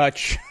in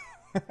touch.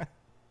 All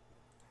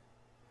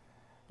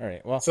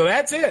right. Well, so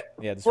that's it.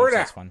 Yeah, this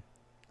website's fun.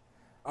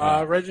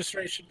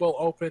 Registration will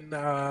open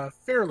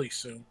fairly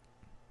soon.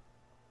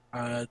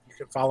 You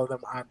can follow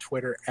them on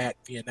Twitter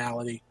at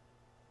Vianality.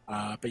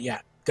 But yeah,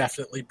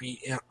 definitely be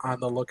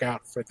on the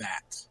lookout for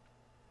that.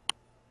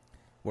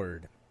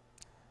 Word.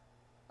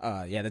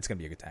 Yeah, that's gonna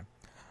be a good time.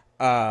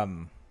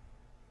 And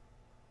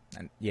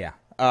yeah.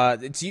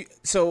 It's you.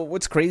 So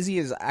what's crazy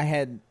is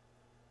I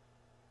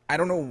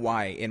don't know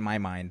why in my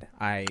mind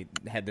I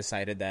had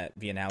decided that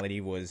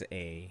Vianality was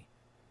a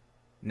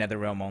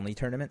NetherRealm only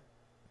tournament,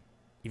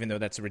 even though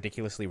that's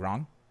ridiculously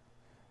wrong.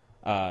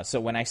 So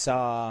when I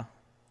saw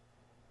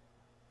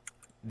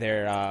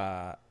their,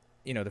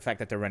 the fact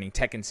that they're running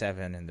Tekken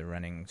 7 and they're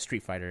running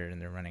Street Fighter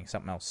and they're running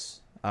something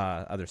else,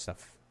 other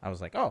stuff, I was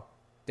like, oh,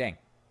 dang,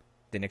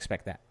 didn't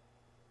expect that.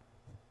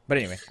 But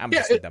anyway, I'm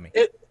just a dummy.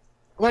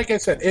 Like I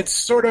said, it's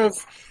sort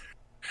of,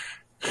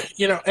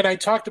 and I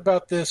talked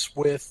about this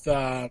with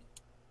when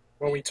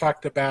we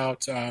talked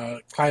about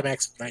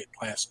Climax Night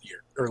last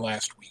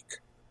week.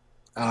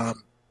 I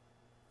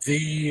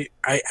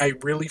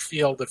really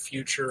feel the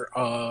future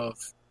of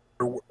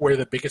where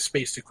the biggest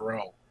space to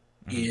grow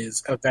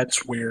is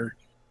events where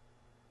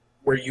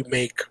you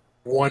make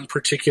one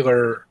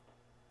particular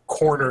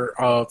corner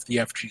of the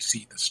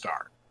FGC the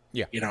star.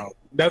 Yeah.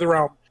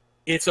 NetherRealm,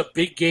 it's a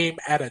big game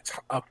at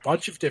a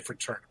bunch of different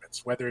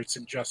tournaments, whether it's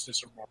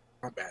Injustice or Mortal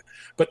Kombat.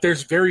 But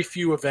there's very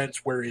few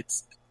events where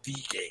it's the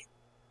game.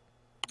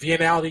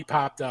 Vianality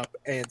popped up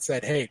and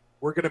said, hey,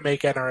 we're going to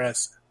make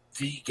NRS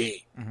the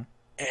game. Mm-hmm.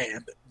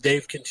 And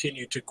they've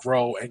continued to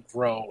grow and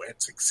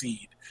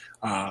succeed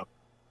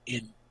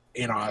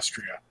in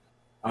Austria.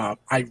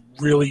 I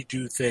really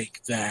do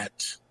think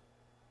that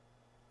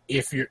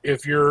if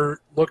you're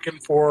looking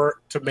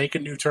to make a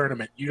new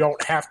tournament, you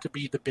don't have to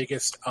be the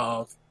biggest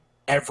of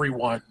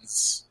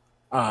everyone's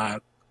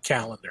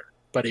calendar.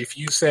 But if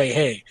you say,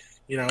 hey,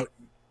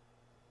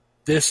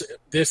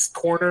 this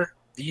corner,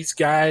 these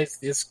guys,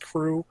 this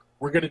crew,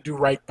 we're going to do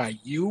right by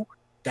you.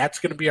 That's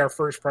going to be our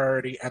first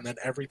priority, and then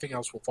everything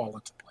else will fall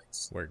into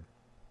place. Word.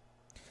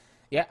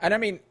 Yeah, and I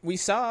mean, we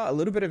saw a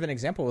little bit of an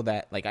example of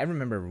that. Like, I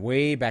remember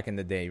way back in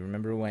the day.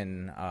 Remember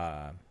when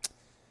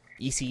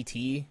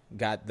ECT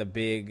got the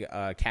big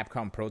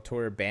Capcom Pro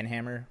Tour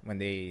banhammer when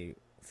they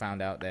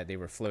found out that they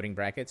were floating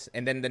brackets?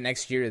 And then the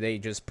next year, they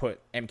just put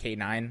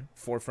MK9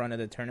 forefront of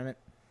the tournament.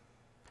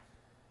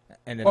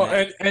 And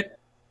then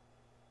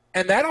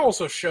and that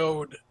also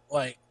showed,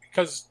 like,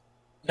 because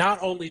not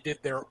only did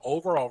their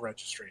overall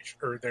registration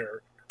or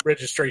their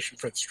registration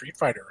for the Street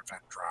Fighter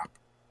event drop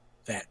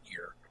that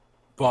year,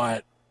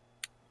 but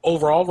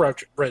overall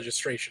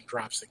registration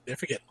dropped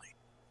significantly.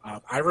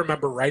 I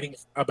remember writing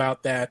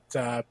about that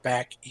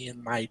back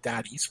in my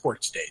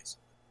 .esports days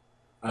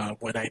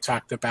when I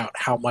talked about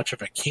how much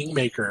of a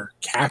kingmaker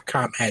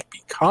Capcom had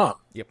become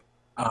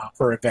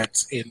for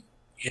events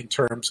in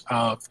terms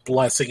of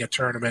blessing a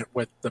tournament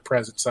with the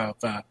presence of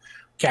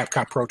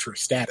Capcom Pro Tour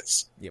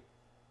status. Yep.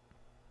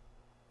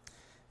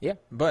 Yeah,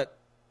 but,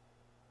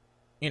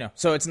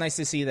 so it's nice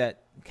to see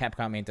that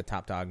Capcom ain't the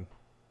top dog.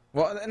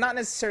 Well, not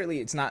necessarily,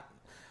 it's not,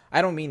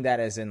 I don't mean that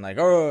as in like,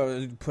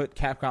 oh, put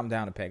Capcom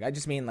down a peg. I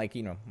just mean like,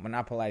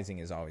 monopolizing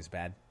is always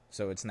bad.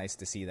 So it's nice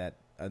to see that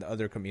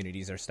other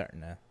communities are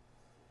starting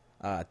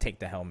to take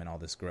the helm in all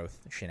this growth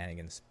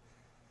shenanigans.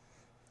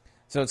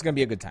 So it's going to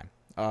be a good time.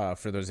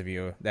 For those of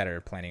you that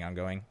are planning on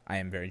going, I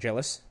am very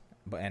jealous,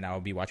 and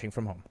I'll be watching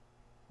from home.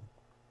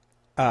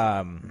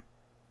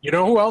 You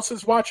know who else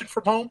is watching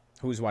from home?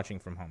 Who's watching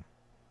from home?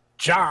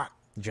 John.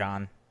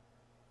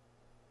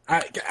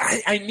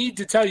 I need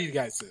to tell you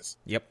guys this.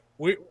 Yep.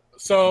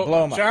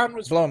 Blow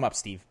him up,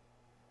 Steve.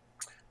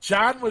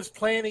 John was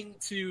planning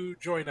to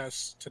join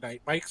us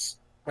tonight. Mike's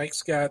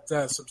got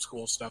some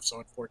school stuff, so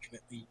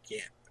unfortunately he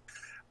can't.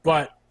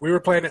 But we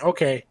were planning,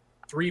 okay,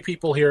 3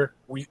 people here.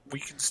 We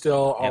can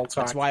still all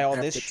talk. That's why all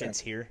this shit's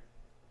here.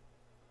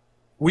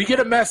 We get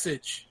a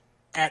message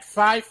at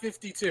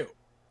 5:52,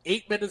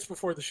 8 minutes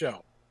before the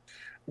show,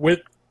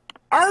 with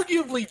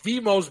arguably the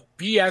most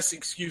BS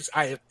excuse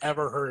I have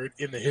ever heard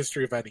in the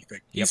history of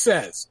anything. He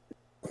says,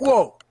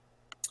 quote,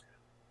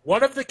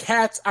 one of the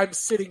cats I'm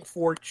sitting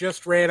for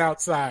just ran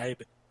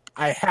outside.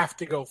 I have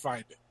to go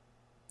find it.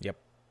 Yep.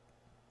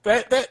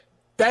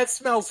 That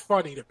smells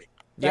funny to me.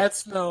 Yep.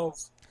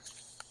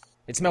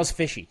 It smells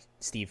fishy,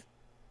 Steve.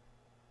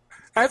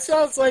 That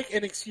sounds like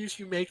an excuse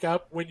you make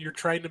up when you're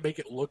trying to make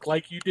it look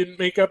like you didn't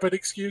make up an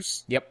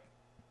excuse. Yep.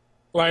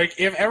 Like,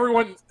 if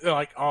everyone,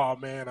 like, oh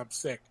man, I'm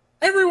sick.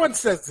 Everyone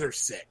says they're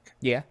sick.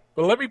 Yeah.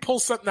 But let me pull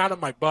something out of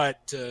my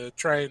butt to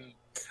try and,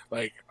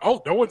 like,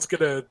 oh, no one's going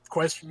to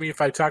question me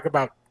if I talk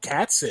about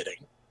cat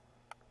sitting.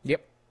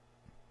 Yep.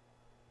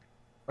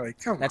 Like,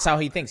 come on. That's how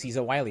he thinks. He's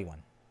a wily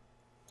one.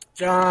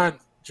 John,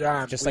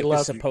 just like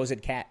the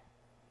supposed cat.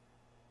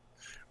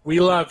 We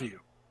love you.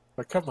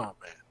 But come on,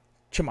 man.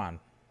 Come on.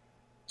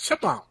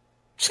 That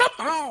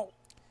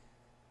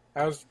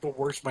was the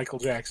worst Michael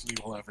Jackson you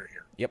will ever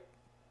hear. Yep.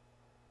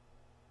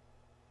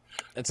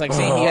 It's like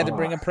saying he had to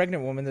bring a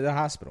pregnant woman to the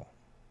hospital.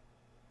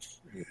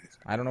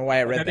 I don't know why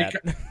I read that.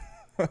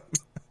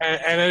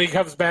 And then he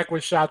comes back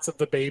with shots of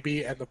the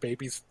baby, and the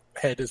baby's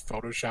head is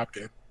photoshopped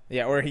in.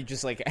 Yeah, or he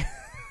just like,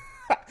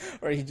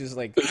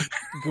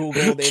 Googled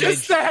image.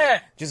 Just the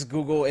head. Just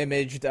Google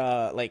imaged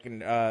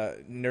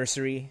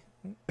nursery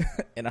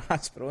in a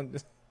hospital.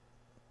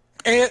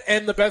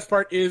 And the best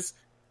part is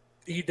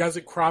he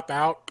doesn't crop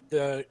out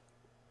the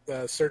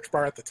search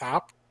bar at the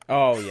top.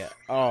 Oh yeah.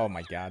 Oh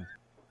my god.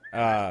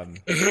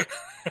 Anyway.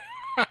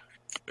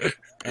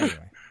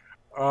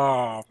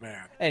 Oh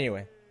man.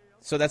 Anyway,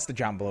 so that's the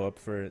John blow up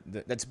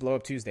that's Blow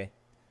Up Tuesday.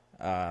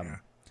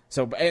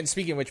 So, and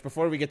speaking of which,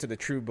 before we get to the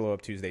true Blow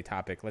Up Tuesday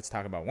topic, let's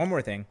talk about one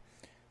more thing.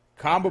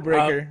 Combo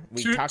Breaker.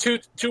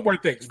 Two more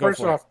things.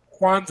 First off,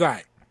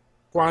 Kwanzaa,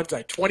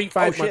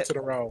 25 months in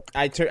a row.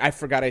 I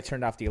forgot I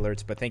turned off the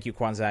alerts, but thank you,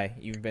 Kwanzaa.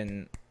 You've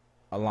been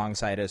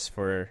alongside us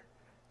for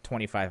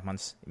 25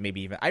 months,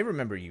 maybe even. I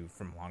remember you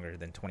from longer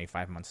than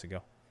 25 months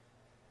ago.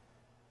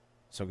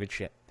 So good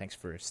shit. Thanks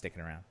for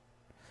sticking around.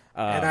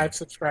 And I've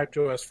subscribed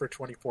to us for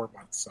 24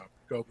 months, so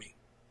go me.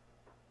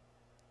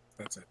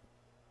 That's it.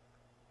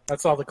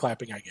 That's all the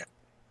clapping I get.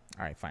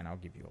 All right, fine. I'll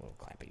give you a little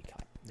clappity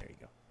clap. There you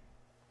go.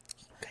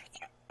 Thank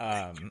you.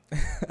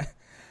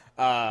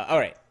 All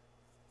right.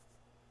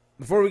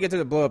 Before we get to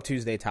the Blow Up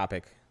Tuesday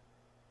topic,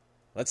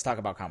 let's talk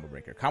about Combo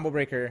Breaker. Combo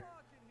Breaker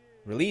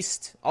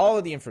released all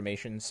of the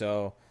information,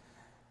 so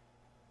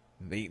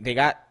they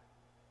got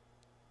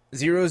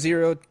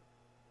 00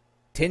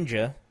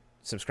 Tinja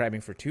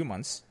subscribing for 2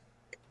 months.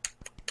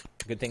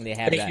 Good thing they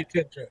have Thank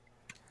you,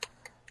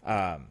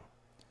 that.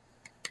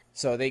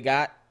 So they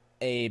got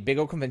a big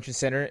old convention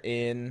center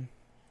in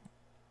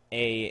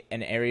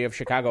an area of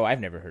Chicago I've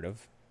never heard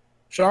of.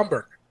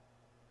 Schaumburg.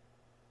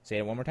 Say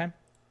it one more time.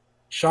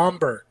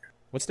 Schaumburg.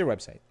 What's their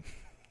website?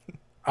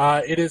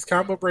 It is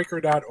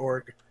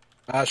combobreaker.org.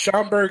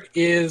 Schaumburg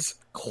is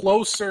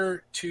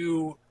closer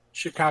to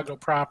Chicago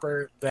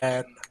proper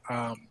than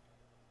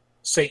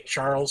St.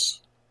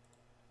 Charles.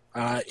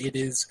 It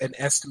is an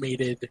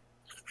estimated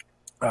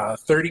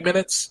 30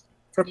 minutes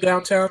from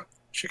downtown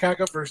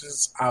Chicago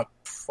versus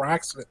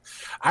approximate.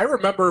 I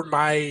remember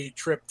my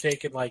trip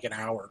taking like an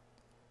hour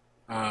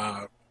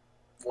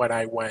when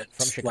I went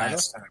From Chicago?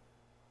 last time.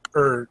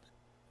 Or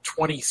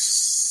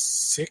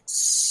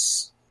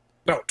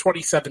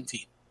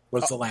 2017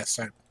 was the last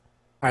time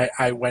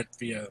I went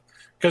via,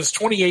 because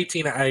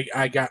 2018 I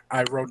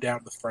rode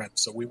down with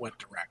friends, so we went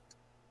direct.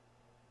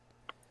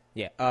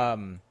 Yeah.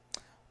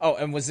 Oh,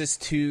 and was this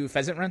to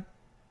Pheasant Run?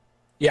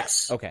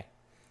 Yes. Okay.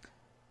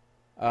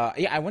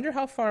 Yeah, I wonder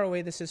how far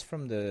away this is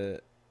from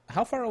the.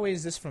 How far away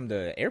is this from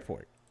the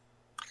airport?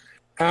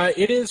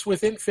 It is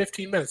within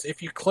 15 minutes.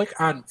 If you click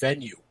on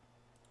venue,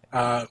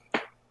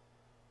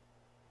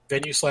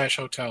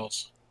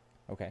 venue/hotels.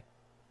 Okay.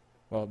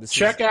 Well, this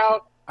Check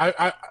out.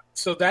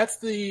 So that's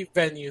the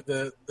venue,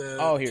 the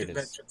here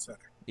convention center.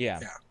 Yeah.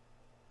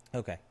 Yeah.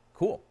 Okay.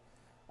 Cool.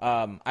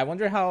 I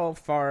wonder how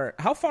far.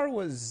 How far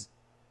was?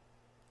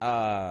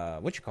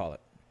 What you call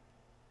it?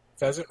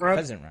 Pheasant Run.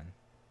 Pheasant Run.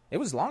 It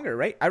was longer,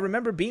 right? I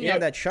remember being on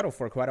that shuttle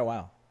for quite a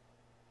while.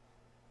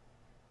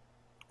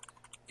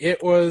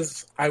 It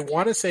was, I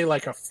want to say,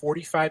 like a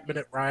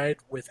 45-minute ride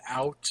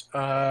without.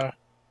 Yeah.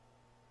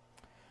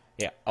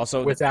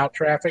 Also, without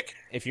traffic.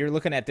 If you're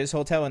looking at this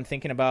hotel and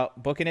thinking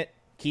about booking it,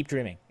 keep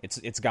dreaming.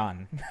 It's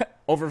gone.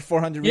 Over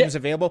 400 rooms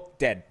available.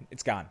 Dead.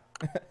 It's gone.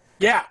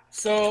 Yeah.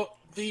 So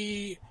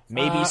the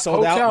maybe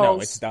sold out. No,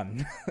 it's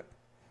done.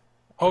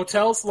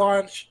 Hotels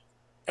launch.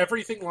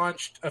 Everything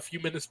launched a few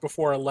minutes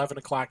before 11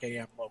 o'clock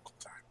a.m. local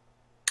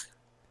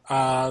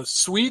time.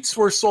 Suites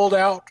were sold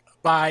out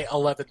by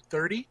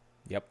 11:30.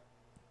 Yep.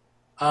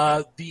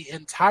 The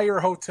entire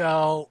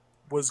hotel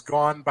was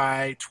gone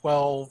by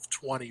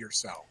 12:20 or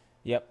so.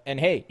 Yep. And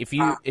hey, if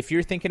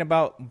you're thinking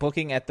about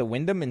booking at the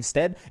Wyndham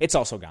instead, it's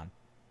also gone.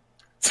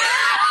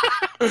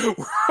 We're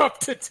up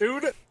to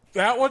 2.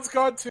 That one's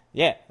gone too.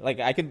 Yeah,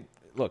 like I could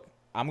look.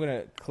 I'm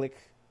gonna click.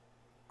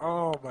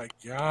 Oh my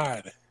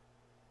god.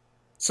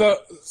 So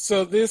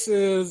this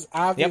is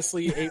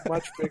obviously a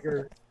much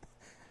bigger.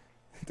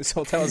 This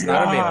hotel is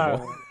not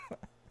available.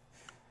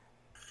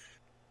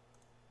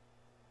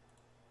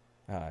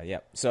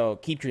 Yep. So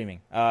keep dreaming.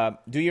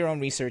 Do your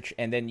own research,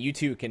 and then you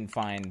too can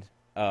find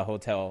a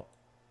hotel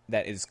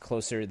that is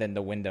closer than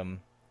the Wyndham.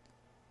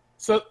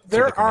 So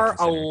there are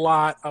a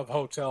lot of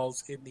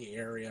hotels in the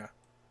area.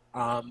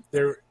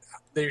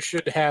 They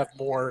should have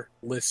more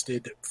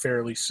listed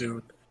fairly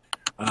soon.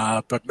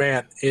 But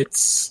man,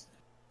 it's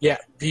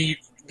the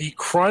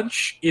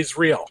crunch is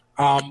real.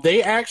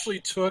 They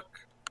actually took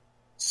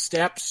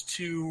steps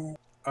to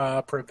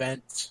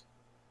prevent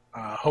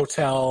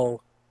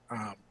hotel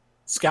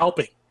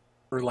scalping,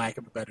 for lack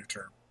of a better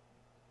term.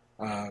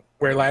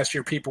 Where last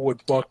year people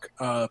would book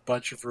a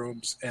bunch of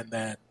rooms and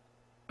then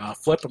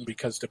flip them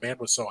because demand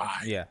was so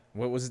high. Yeah.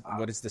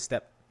 What is the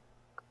step?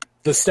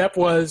 The step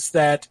was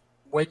that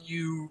when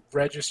you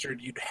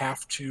registered, you'd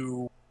have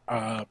to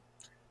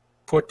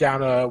put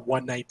down a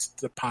one-night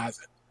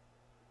deposit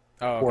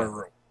for a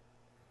room.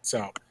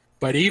 So,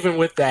 but even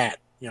with that,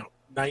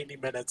 90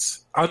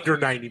 minutes, under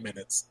 90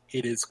 minutes,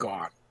 it is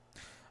gone.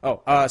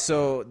 Oh,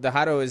 so the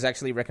Hado is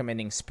actually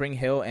recommending Spring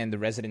Hill and the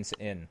Residence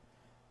Inn.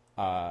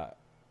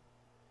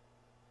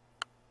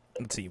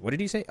 Let's see. What did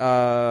he say?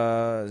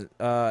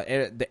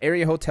 The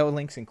area hotel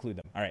links include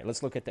them. All right,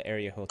 let's look at the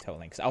area hotel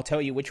links. I'll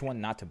tell you which one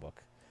not to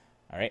book.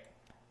 All right.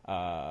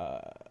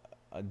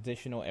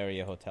 Additional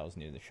area hotels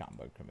near the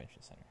Schaumburg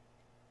Convention Center.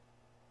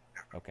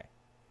 Okay.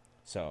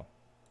 So,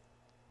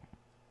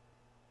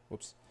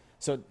 whoops.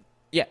 So,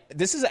 yeah,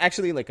 this is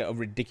actually like a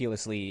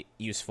ridiculously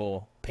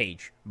useful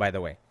page, by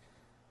the way.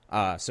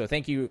 So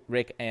thank you,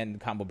 Rick and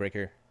Combo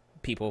Breaker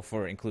people,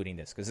 for including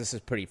this, because this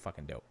is pretty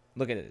fucking dope.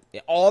 Look at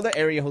it. All the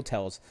area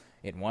hotels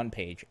in one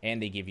page,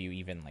 and they give you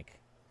even, like,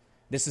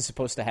 this is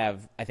supposed to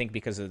have, I think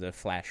because of the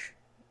flash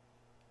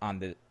on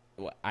the,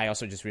 I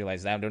also just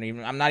realized that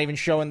I'm not even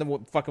showing the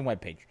fucking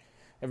webpage.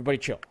 Everybody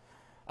chill.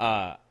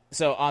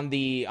 So on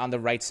the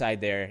right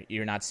side there,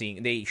 you're not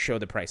seeing, they show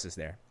the prices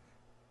there.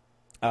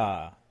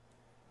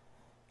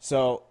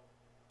 So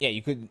yeah,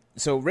 you could.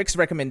 So Rick's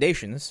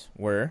recommendations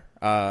were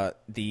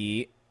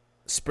the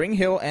Spring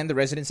Hill and the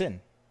Residence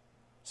Inn.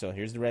 So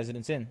here's the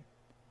Residence Inn.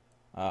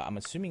 I'm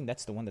assuming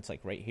that's the one that's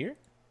like right here.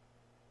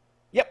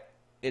 Yep,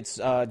 it's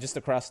just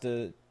across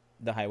the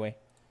highway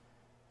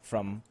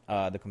from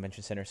the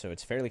convention center, so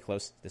it's fairly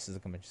close. This is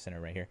the convention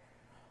center right here.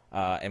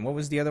 And what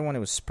was the other one? It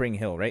was Spring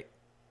Hill, right?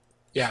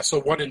 Yeah.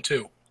 So 1 and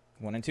 2.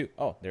 1 and 2.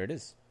 Oh, there it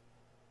is.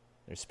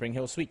 There's Spring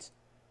Hill Suites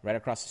right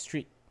across the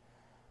street.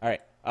 All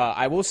right.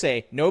 I will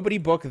say, nobody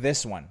book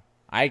this one.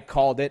 I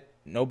called it.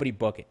 Nobody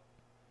book it.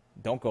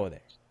 Don't go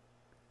there.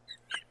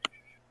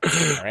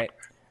 All right?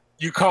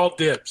 You called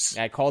dibs.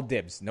 I called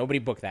dibs. Nobody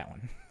booked that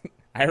one.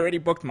 I already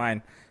booked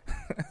mine.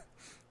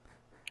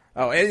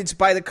 Oh, and it's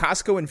by the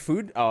Costco and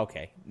food? Oh,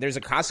 okay. There's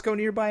a Costco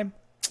nearby?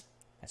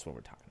 That's what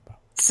we're talking about.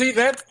 See,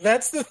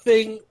 that's the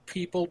thing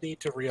people need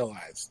to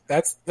realize.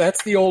 That's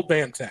the old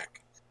man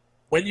tech.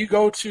 When you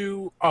go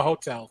to a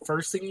hotel,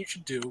 first thing you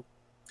should do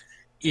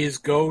is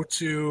go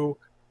to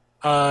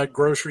a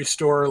grocery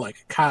store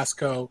like a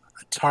Costco,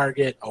 a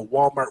Target, a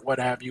Walmart, what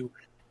have you,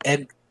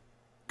 and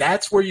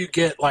that's where you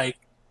get like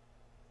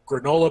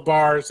granola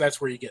bars.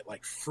 That's where you get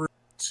like fruit,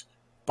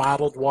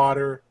 bottled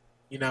water.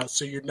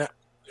 So you're not.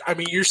 I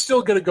mean, you're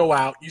still going to go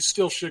out. You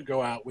still should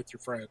go out with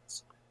your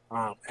friends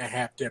and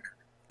have dinner,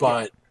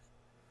 but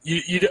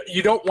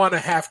you don't want to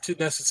have to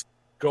necessarily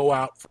go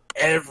out for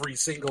every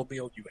single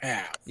meal you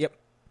have. Yep.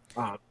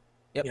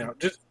 Yep.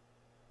 Just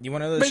you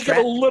want to make it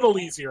a little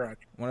easier on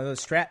you. One of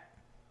those Strat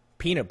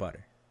peanut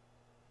butter.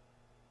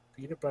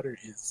 Peanut butter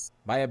is.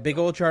 Buy a big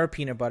old jar of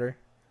peanut butter.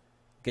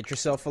 Get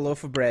yourself a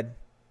loaf of bread.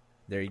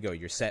 There you go.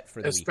 You're set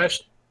for the weekend.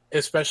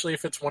 Especially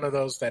if it's one of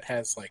those that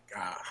has like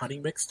honey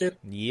mixed in.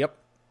 Yep.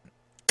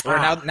 Or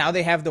now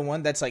they have the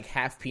one that's like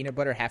half peanut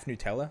butter, half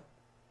Nutella.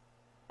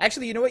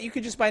 Actually, you know what? You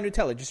could just buy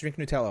Nutella. Just drink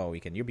Nutella all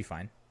weekend. You'll be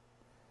fine.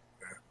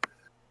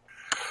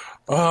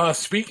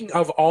 Speaking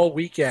of all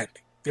weekend,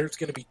 there's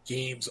going to be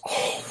games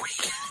all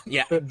weekend.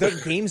 Yeah, the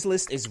games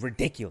list is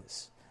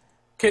ridiculous.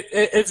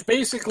 It's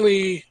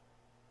basically...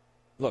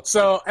 Look.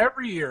 So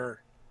every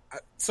year...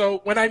 So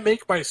when I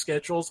make my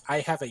schedules, I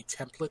have a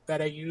template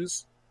that I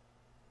use.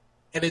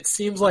 And it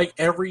seems like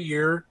every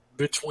year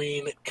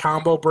between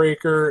Combo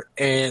Breaker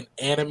and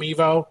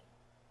Animivo,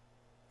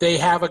 they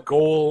have a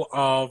goal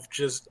of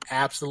just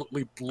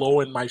absolutely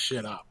blowing my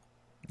shit up.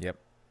 Yep.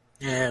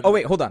 And oh,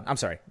 wait, hold on. I'm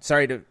sorry.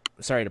 Sorry to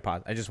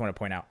pause. I just want to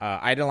point out.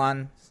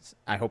 Eidolon,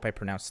 I hope I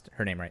pronounced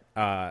her name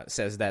right,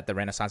 says that the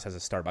Renaissance has a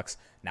Starbucks.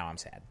 Now I'm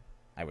sad.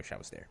 I wish I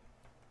was there.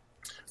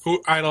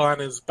 Who Eidolon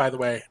is, by the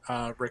way,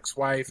 Rick's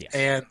wife, yes.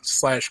 and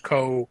 /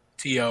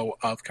 co-TO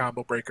of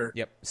Combo Breaker.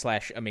 Yep,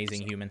 /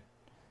 amazing human.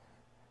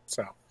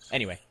 So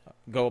anyway,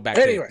 go back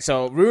to it.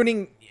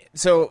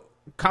 So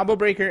Combo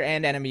Breaker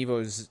and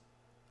Animivo's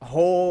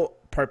whole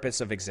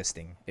purpose of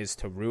existing is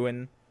to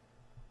ruin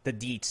the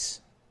deets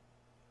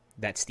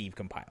that Steve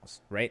compiles,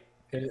 right?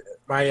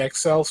 My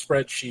Excel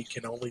spreadsheet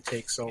can only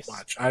take so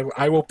much.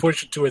 I will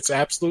push it to its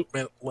absolute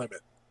limit.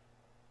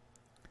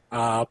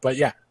 But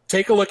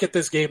take a look at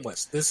this game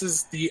list. This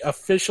is the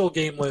official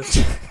game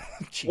list.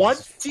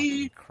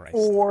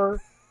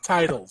 24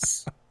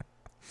 titles.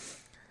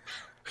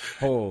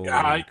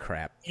 Holy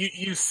crap!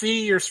 You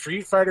see your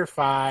Street Fighter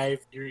V,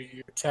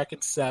 your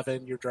Tekken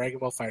 7, your Dragon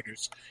Ball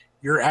Fighters,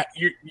 your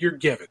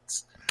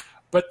givens.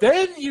 But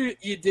then you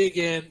dig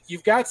in.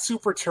 You've got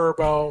Super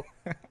Turbo.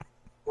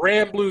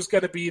 Ram Blue's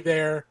going to be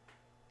there.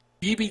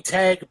 BB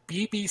Tag,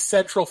 BB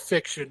Central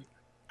Fiction.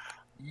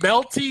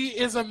 Melty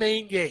is a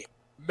main game.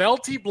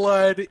 Melty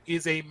Blood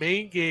is a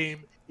main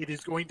game. It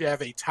is going to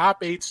have a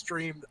top 8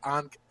 streamed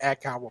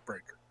at Combo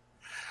Breaker.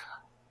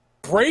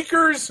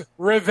 Breaker's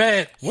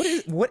Revenge.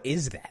 What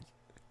is that?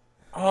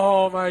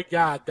 Oh my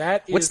god,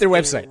 What's their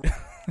website?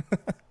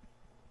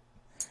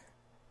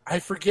 I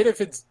forget if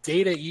it's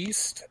Data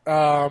East.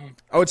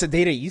 It's a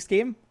Data East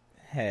game?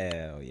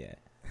 Hell yeah.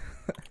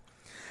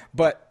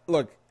 But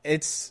look,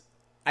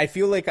 I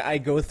feel like I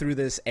go through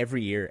this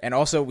every year, and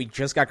also we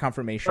just got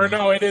confirmation. Or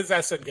no, it is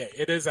SNK.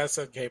 It is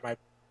SNK.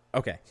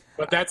 Okay.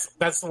 But that's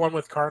the one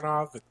with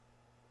Karnov.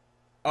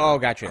 Oh,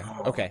 gotcha.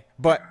 Okay.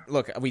 But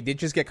look, we did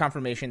just get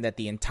confirmation that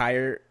the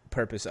entire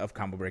purpose of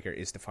Combo Breaker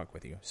is to fuck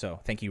with you. So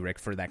thank you, Rick,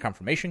 for that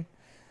confirmation.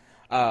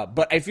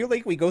 But I feel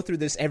like we go through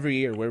this every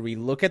year where we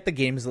look at the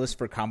games list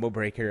for Combo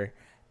Breaker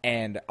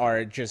and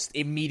are just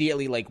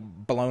immediately like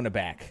blown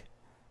aback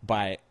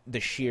by the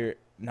sheer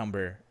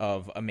number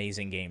of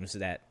amazing games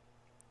that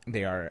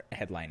they are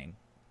headlining.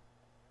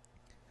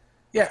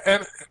 Yeah,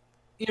 and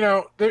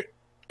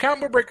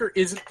Combo Breaker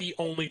isn't the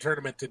only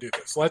tournament to do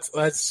this.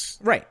 Let's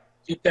right.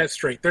 Get that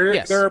straight.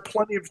 There are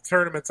plenty of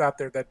tournaments out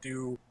there that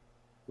do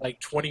like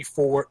 20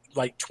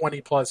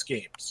 plus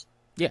games.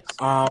 Yes.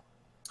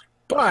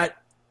 But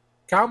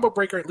Combo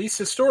Breaker, at least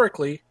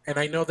historically, and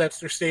I know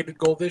that's their stated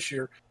goal this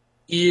year,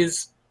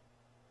 is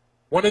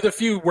one of the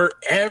few where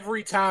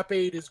every top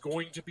 8 is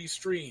going to be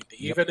streamed,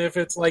 even if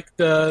it's like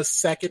the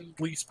second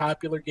least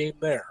popular game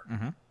there.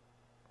 Mm-hmm.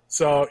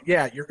 So,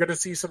 you're going to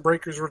see some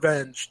Breaker's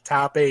Revenge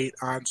top 8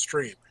 on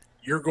stream.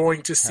 You're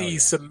going to see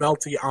some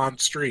Melty on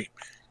stream.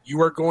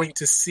 You are going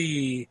to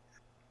see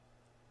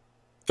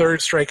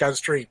Third Strike on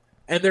stream.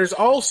 And there's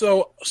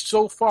also,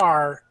 so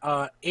far,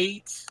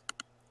 8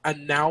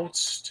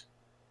 announced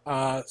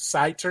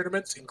side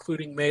tournaments,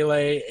 including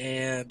Melee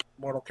and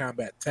Mortal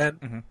Kombat 10.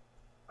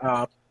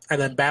 Mm-hmm.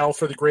 And then Battle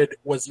for the Grid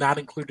was not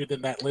included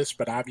in that list,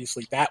 but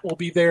obviously that will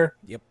be there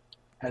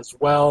as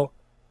well.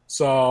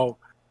 So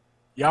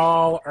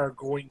y'all are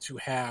going to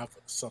have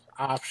some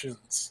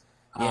options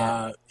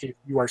if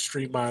you are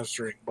stream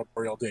monitoring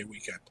Memorial Day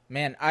weekend.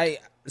 Man,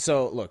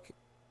 look,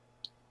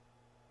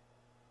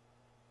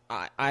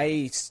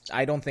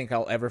 I don't think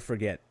I'll ever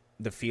forget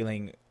the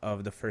feeling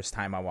of the first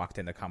time I walked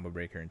into Combo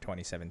Breaker in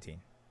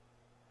 2017.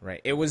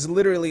 Right? It was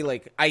literally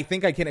like, I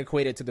think I can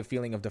equate it to the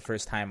feeling of the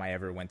first time I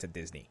ever went to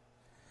Disney,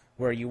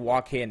 where you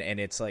walk in and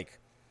it's like,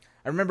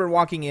 I remember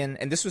walking in,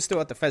 and this was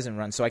still at the Pheasant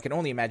Run, so I can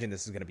only imagine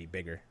this is going to be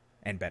bigger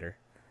and better.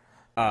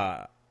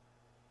 I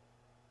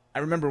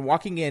remember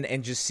walking in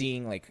and just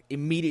seeing like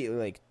immediately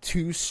like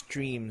 2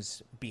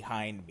 streams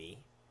behind me.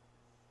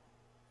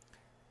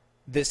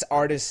 This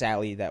Artist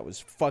Alley that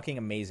was fucking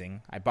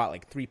amazing. I bought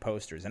like 3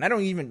 posters, and I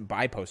don't even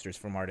buy posters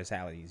from Artist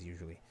Alleys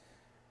usually.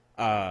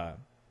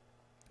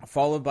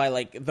 Followed by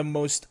like the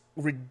most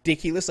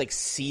ridiculous like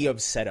sea of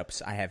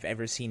setups I have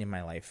ever seen in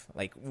my life,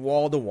 like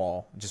wall to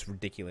wall, just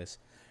ridiculous.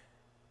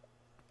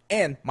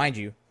 And mind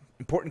you,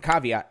 important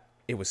caveat: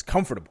 it was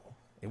comfortable.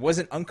 It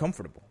wasn't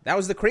uncomfortable. That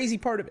was the crazy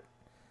part of it.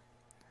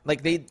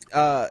 Like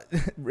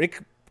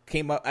Rick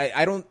came up.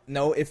 I don't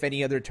know if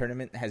any other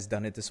tournament has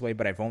done it this way,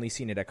 but I've only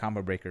seen it at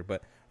Combo Breaker.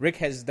 But Rick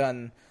has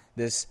done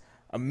this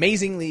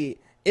amazingly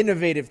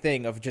innovative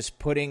thing of just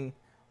putting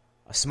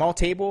a small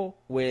table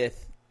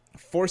with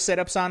 4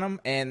 setups on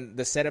them, and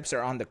the setups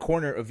are on the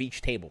corner of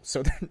each table,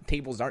 so the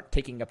tables aren't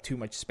taking up too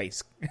much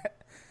space.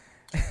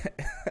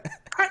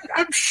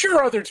 I'm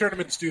sure other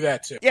tournaments do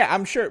that too. Yeah,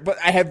 I'm sure, but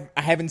I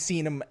haven't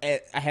seen them. I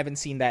haven't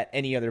seen that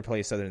any other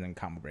place other than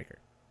Combo Breaker.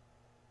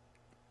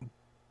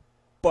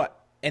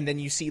 And then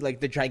you see like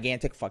the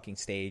gigantic fucking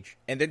stage,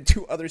 and then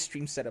 2 other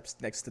stream setups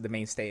next to the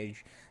main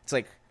stage. It's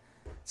like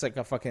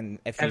a fucking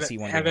FGC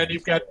one. And then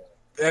you've got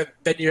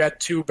then you had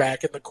 2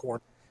 back in the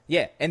corner.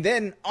 Yeah, and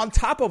then on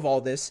top of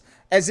all this,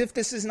 as if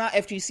this is not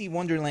FGC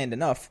Wonderland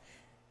enough,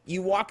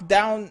 you walk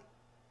down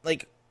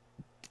like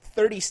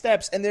 30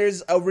 steps, and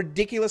there's a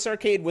ridiculous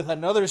arcade with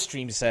another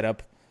stream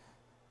setup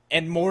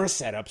and more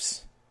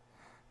setups.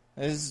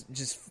 It's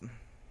just...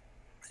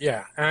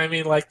 Yeah, and I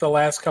mean, like, the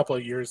last couple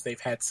of years, they've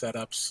had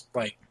setups,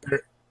 like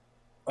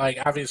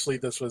obviously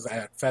this was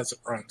at Pheasant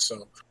Run,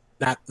 so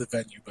not the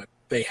venue, but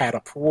they had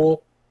a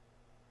pool.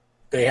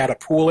 They had a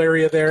pool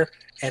area there,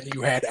 and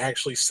you had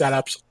actually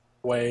setups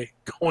way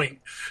going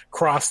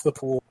across the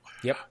pool.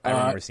 Yep, I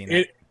remember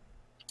seeing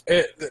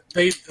that.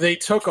 They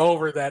took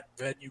over that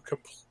venue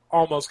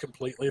almost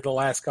completely the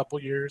last couple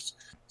of years,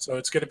 so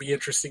it's going to be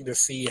interesting to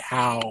see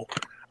how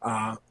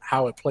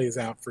it plays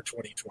out for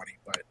 2020.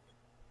 But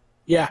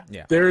yeah,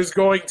 there's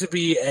going to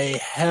be a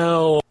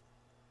hell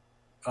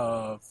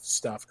of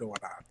stuff going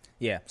on.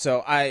 Yeah,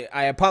 so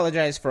I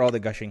apologize for all the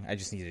gushing. I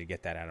just needed to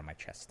get that out of my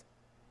chest.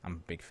 I'm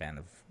a big fan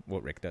of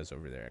what Rick does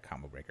over there at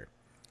Combo Breaker.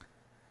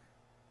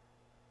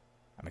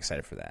 I'm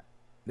excited for that.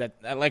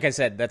 That, like I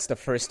said, that's the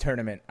first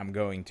tournament I'm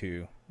going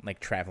to, like,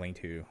 traveling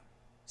to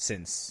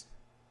since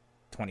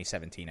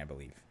 2017, I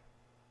believe.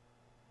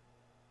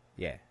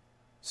 Yeah.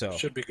 So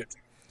should be good.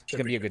 It's going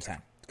to be a good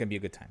time. It's going to be a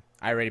good time.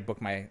 I already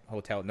booked my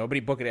hotel. Nobody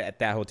booked it at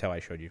that hotel I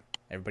showed you.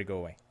 Everybody go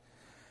away.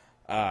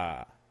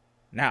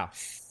 Now,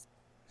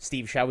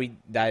 Steve, shall we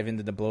dive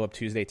into the Blow Up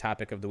Tuesday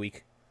topic of the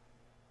week?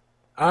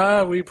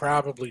 We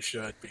probably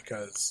should,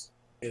 because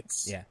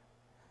it's... Yeah.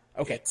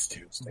 Okay. It's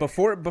Tuesday.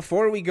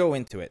 Before we go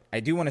into it, I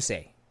do want to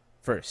say,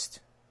 first,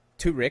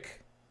 to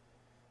Rick,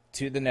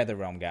 to the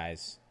NetherRealm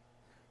guys,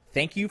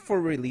 thank you for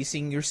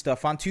releasing your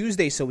stuff on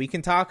Tuesday so we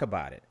can talk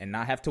about it and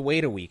not have to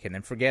wait a week and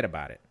then forget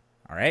about it.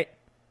 All right?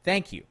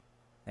 Thank you.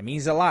 That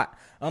means a lot.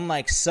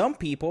 Unlike some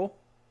people,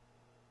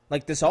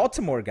 like this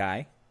Altimore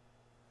guy,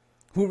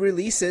 who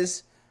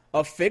releases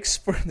a fix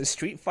for the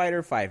Street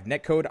Fighter V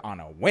netcode on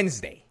a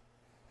Wednesday.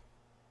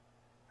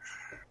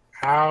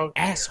 How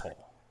asshole.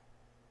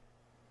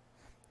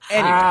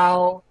 Anyway.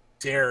 How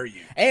dare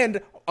you?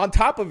 And on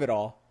top of it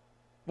all,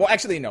 well,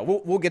 actually, no,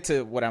 we'll get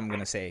to what I'm going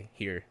to say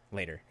here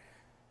later.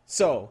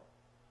 So,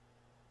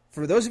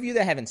 for those of you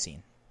that haven't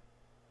seen,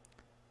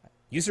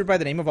 user by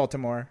the name of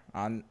Altimore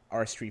on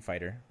our Street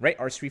Fighter, right?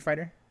 Our Street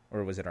Fighter?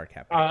 Or was it our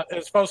Cap? It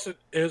was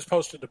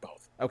posted to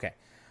both. Okay.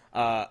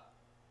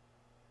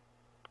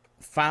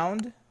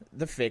 Found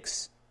the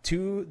fix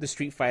to the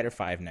Street Fighter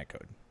V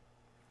netcode.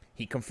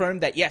 He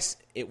confirmed that, yes,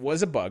 it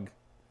was a bug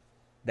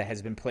that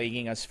has been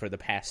plaguing us for the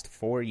past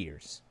 4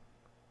 years.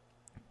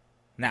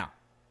 Now,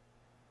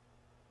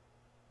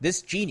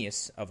 this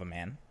genius of a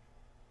man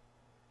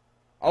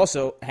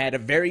also had a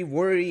very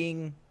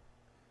worrying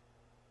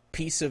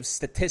piece of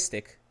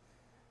statistic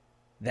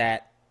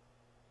that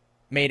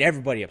made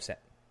everybody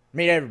upset.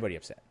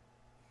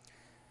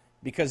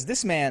 Because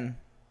this man,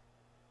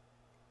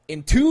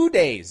 in 2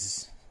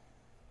 days,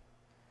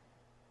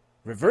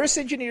 reverse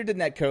engineered the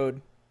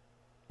netcode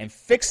and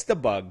fixed the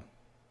bug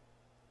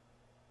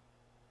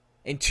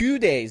in 2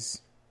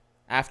 days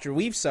after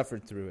we've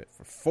suffered through it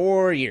for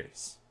 4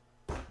 years.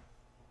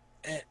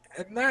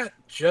 And not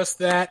just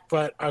that,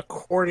 but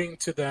according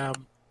to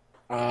them,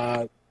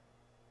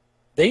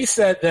 they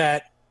said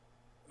that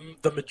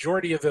the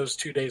majority of those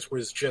 2 days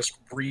was just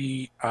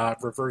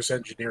reverse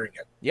engineering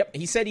it. Yep,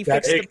 he said he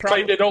fixed the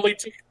problem.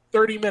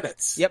 30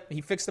 minutes. Yep,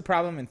 he fixed the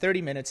problem in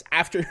 30 minutes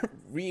after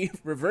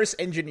reverse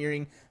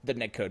engineering the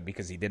netcode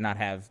because he did not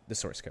have the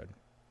source code.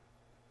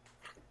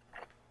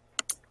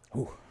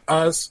 Ooh.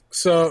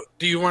 So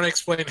do you want to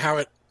explain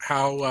how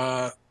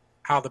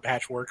the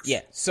patch works?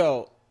 Yeah,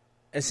 so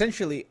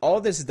essentially all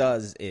this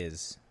does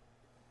is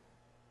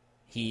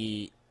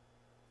he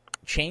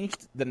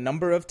changed the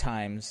number of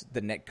times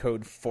the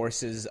netcode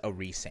forces a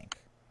resync,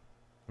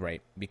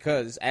 right?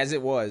 Because as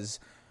it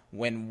was,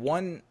 when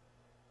one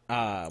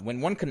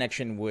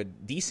connection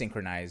would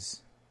desynchronize,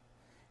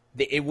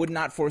 it would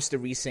not force the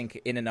resync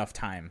in enough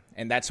time,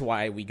 and that's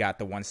why we got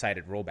the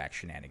one-sided rollback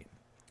shenanigan.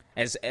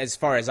 As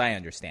far as I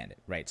understand it,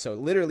 right? So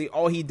literally,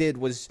 all he did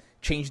was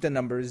change the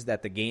numbers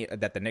that the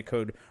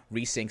netcode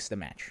resyncs the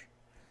match.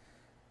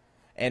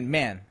 And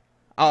man,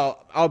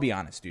 I'll be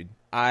honest, dude.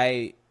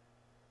 I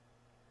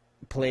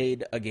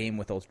played a game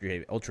with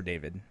Ultra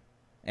David,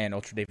 and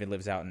Ultra David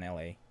lives out in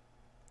LA.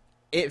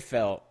 It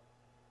felt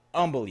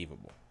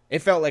unbelievable. It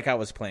felt like I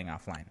was playing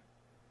offline.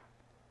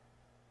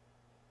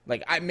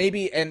 Like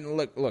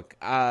look,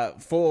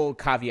 full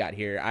caveat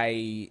here.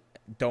 I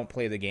don't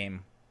play the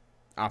game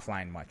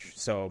offline much,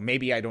 so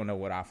maybe I don't know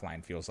what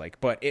offline feels like,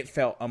 but it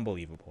felt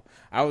unbelievable.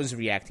 I was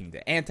reacting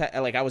to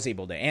I was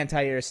able to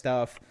anti-air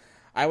stuff.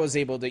 I was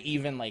able to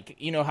even, like,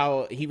 you know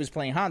how he was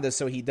playing Honda,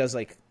 so he does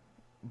like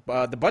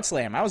the butt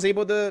slam. I was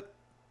able to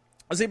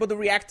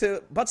react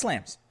to butt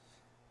slams.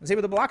 I was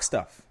able to block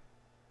stuff.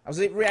 I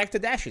was able to react to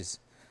dashes.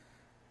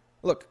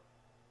 Look,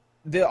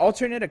 the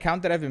alternate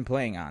account that I've been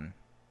playing on,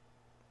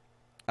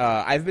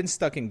 I've been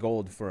stuck in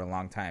gold for a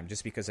long time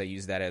just because I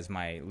use that as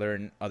my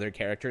learn other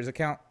characters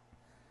account.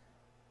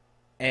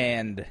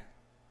 And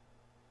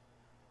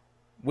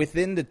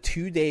within the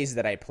 2 days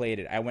that I played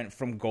it, I went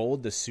from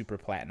gold to super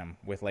platinum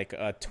with like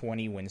a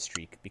 20 win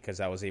streak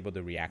because I was able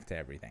to react to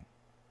everything.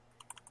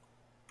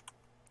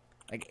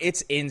 Like,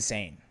 it's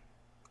insane.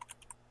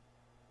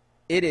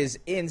 It is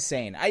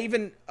insane. I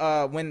even,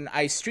 when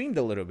I streamed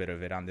a little bit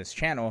of it on this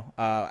channel,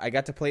 I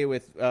got to play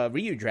with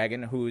Ryu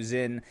Dragon, who's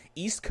in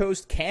East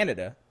Coast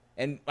Canada,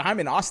 and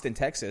I'm in Austin,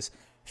 Texas.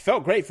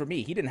 Felt great for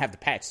me. He didn't have the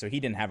patch, so he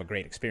didn't have a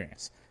great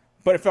experience.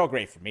 But it felt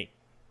great for me.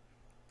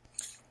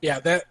 Yeah,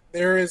 that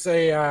there is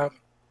a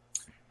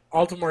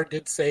Altimore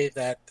did say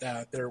that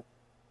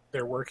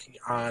they're working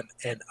on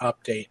an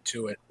update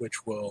to it,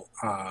 which will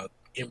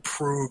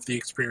improve the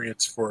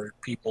experience for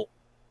people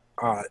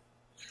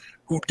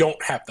who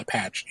don't have the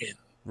patch in.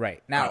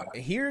 Right. Now,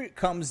 here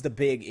comes the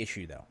big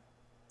issue,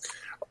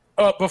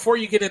 though. Before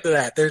you get into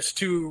that, there's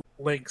two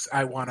links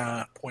I want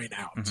to point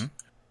out.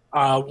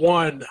 Mm-hmm.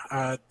 One,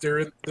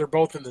 they're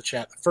both in the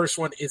chat. The first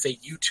one is a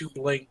YouTube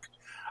link.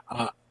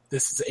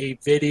 This is a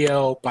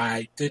video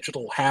by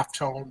Digital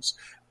Halftones.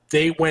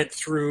 They went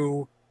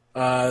through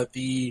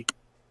the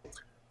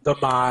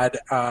mod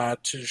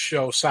to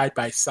show side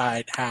by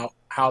side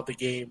how the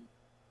game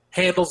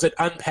handles it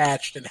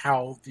unpatched and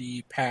how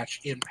the patch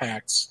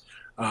impacts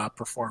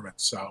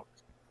performance. So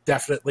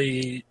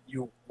definitely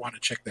you want to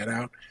check that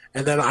out.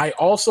 And then I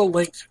also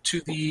linked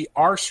to the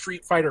Our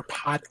Street Fighter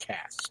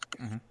podcast.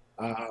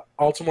 Mm-hmm.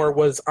 Altimore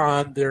was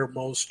on their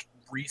most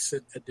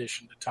recent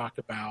edition to talk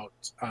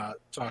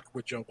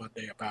with Joe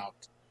Monday about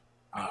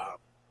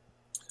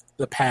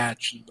the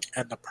patch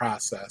and the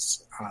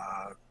process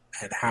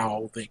and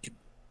how they can,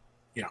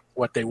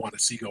 what they want to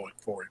see going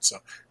forward. So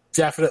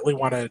definitely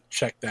want to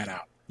check that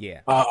out.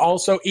 Yeah.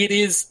 Also, it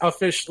is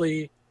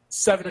officially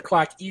 7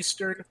 o'clock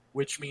Eastern,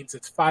 which means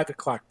it's 5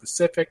 o'clock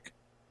Pacific.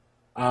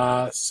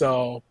 It's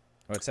 7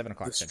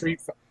 o'clock Central.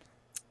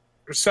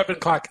 7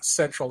 o'clock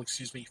Central,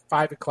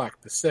 5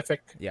 o'clock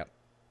Pacific. Yep.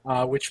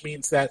 Which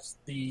means that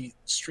the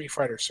Street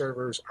Fighter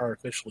servers are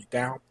officially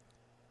down.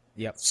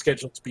 Yep.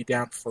 Scheduled to be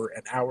down for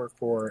an hour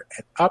for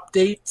an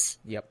update.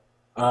 Yep.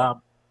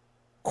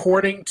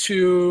 According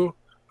to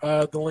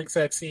the links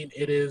I've seen,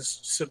 it is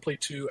simply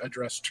to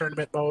address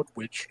tournament mode,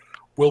 which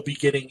will be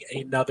getting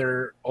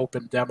another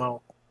open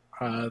demo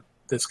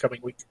this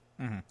coming week.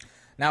 Mm-hmm.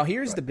 Now,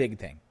 here's the big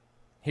thing.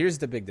 Here's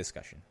the big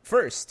discussion.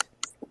 First,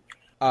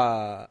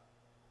 I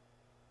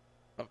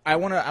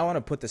want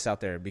to put this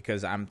out there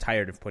because I'm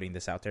tired of putting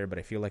this out there, but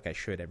I feel like I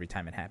should every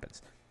time it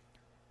happens.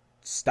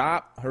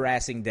 Stop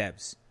harassing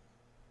devs.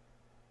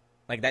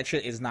 Like, that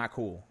shit is not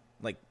cool.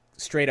 Like,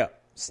 straight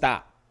up,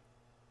 stop.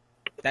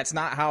 That's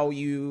not how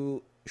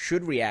you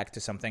should react to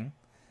something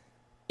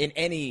in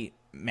any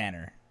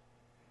manner.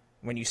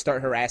 When you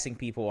start harassing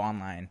people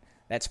online,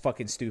 that's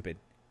fucking stupid.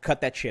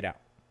 Cut that shit out.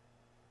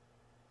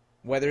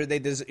 Whether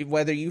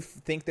you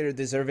think they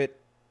deserve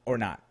it or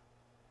not.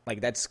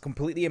 Like, that's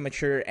completely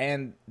immature,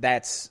 and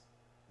that's,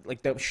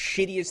 like, the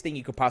shittiest thing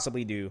you could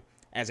possibly do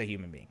as a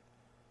human being.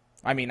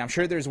 I mean, I'm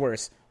sure there's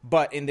worse,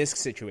 but in this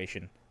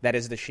situation, that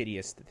is the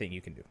shittiest thing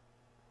you can do.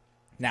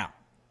 Now,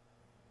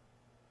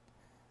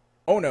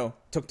 Ono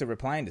took to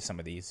replying to some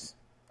of these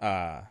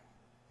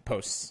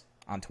posts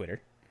on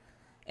Twitter,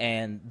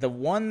 and the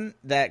one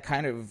that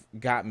kind of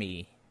got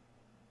me,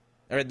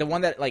 or the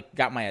one that, like,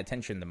 got my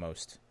attention the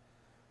most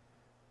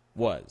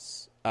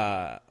was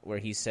where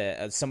he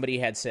said somebody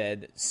had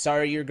said,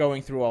 "Sorry you're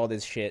going through all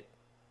this shit.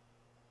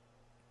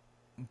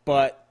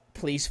 but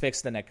please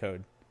fix the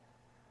netcode.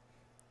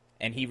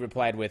 And he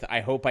replied with,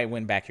 I hope I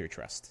win back your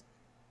trust.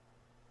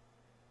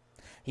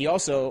 He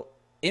also,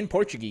 in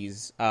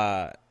Portuguese,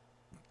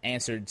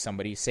 answered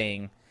somebody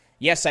saying,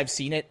 yes, I've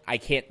seen it. I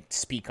can't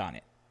speak on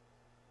it.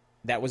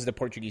 That was the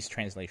Portuguese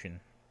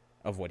translation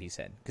of what he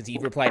said, because he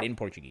replied in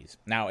Portuguese.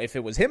 Now, if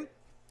it was him,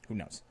 who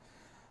knows?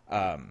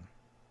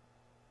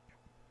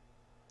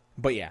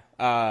 But yeah.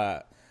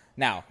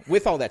 Now,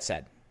 with all that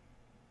said,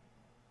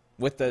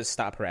 with the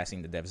stop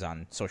harassing the devs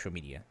on social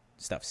media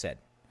stuff said,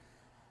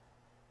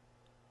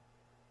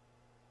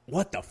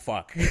 what the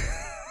fuck?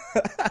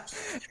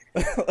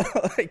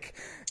 Like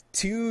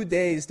 2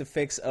 days to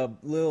fix a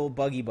little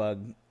buggy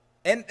bug,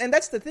 and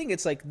that's the thing.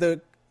 It's like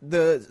the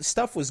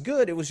stuff was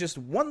good. It was just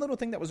one little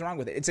thing that was wrong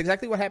with it. It's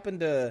exactly what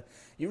happened to,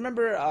 you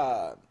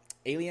remember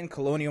Alien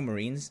Colonial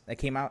Marines that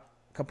came out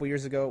a couple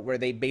years ago, where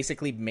they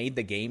basically made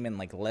the game in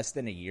like less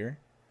than a year.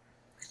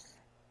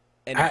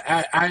 And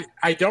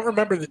I don't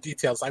remember the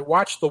details. I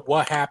watched the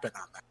what happened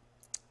on that.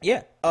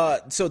 Yeah.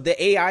 So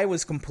the AI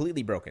was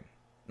completely broken.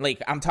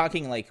 Like, I'm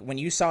talking like when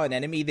you saw an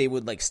enemy, they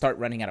would like start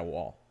running at a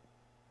wall.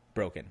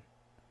 Broken.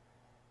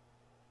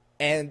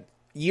 And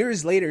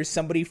years later,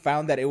 somebody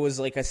found that it was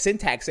like a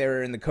syntax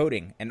error in the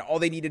coding, and all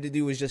they needed to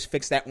do was just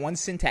fix that one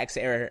syntax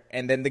error,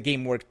 and then the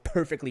game worked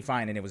perfectly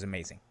fine, and it was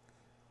amazing.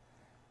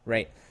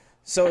 Right?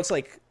 So it's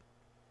like,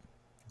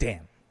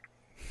 damn.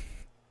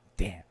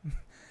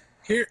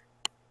 Here,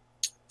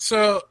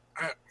 so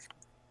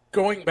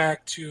going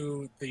back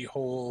to the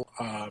whole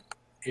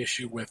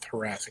issue with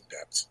harassing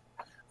devs,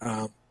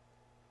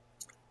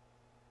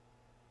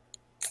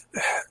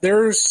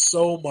 there's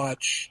so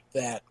much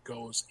that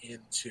goes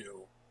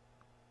into.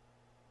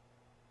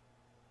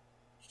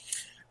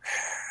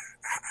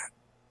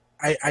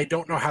 I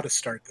don't know how to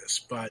start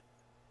this, but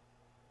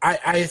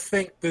I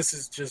think this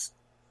is just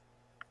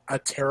a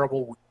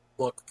terrible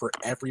look for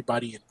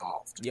everybody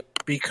involved.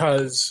 Yep.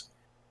 Because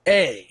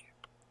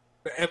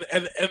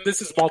and this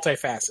is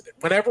multifaceted.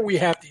 Whenever we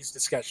have these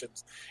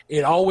discussions,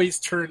 it always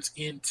turns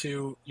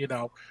into,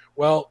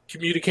 well,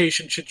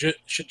 communication should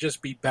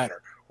just be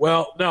better.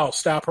 Well, no,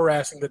 stop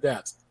harassing the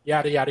devs.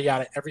 Yada, yada,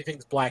 yada.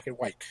 Everything's black and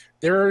white.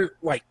 There are,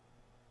 like,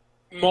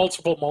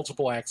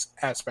 multiple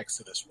aspects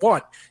to this.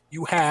 One,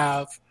 you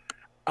have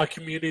a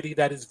community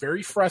that is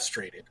very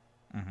frustrated,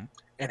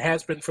 and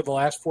has been for the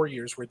last 4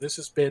 years, where this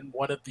has been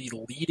one of the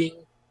leading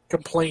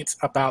complaints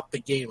about the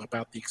game,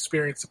 about the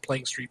experience of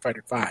playing Street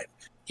Fighter V,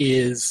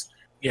 is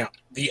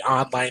the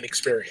online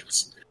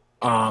experience.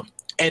 And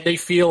they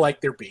feel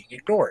like they're being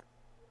ignored.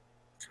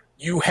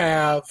 You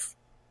have,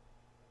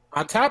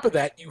 on top of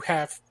that, you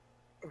have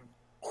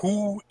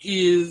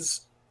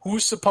who's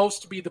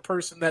supposed to be the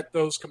person that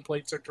those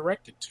complaints are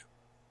directed to.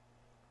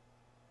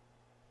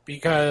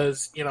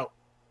 Because,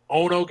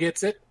 Ono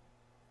gets it.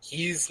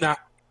 He's not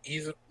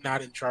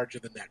in charge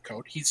of the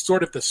netcode. He's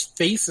sort of the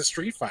face of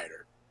Street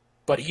Fighter,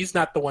 but he's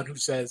not the one who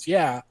says,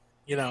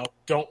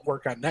 don't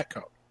work on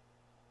netcode.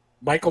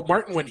 Michael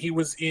Martin, when he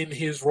was in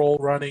his role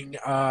running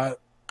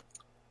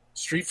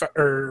Street Fighter,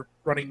 or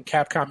running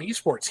Capcom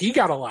Esports, he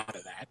got a lot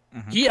of that.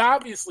 He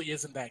obviously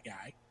isn't that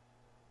guy,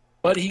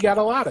 but he got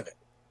a lot of it.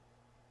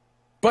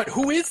 But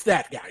who is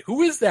that guy?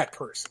 Who is that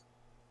person?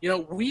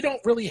 We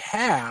don't really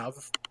have.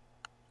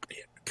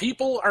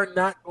 People are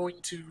not going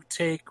to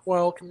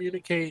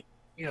communicate,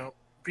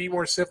 be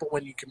more simple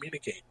when you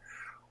communicate.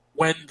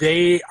 When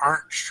they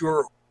aren't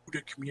sure who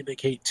to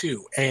communicate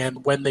to,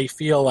 and when they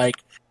feel like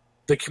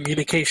the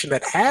communication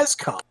that has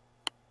come,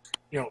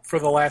 for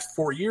the last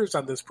 4 years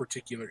on this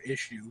particular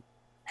issue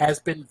has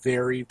been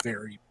very,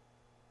 very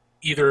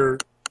either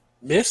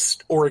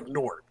missed or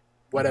ignored,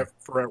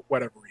 for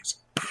whatever reason.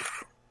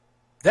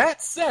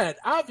 That said,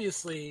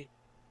 obviously,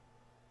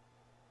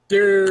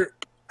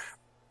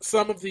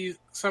 some of these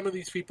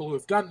people who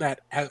have done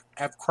that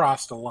have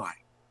crossed a line,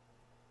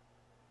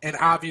 and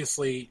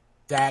obviously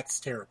that's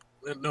terrible.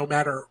 No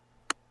matter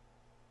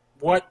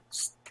what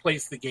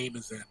place the game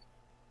is in,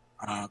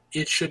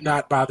 it should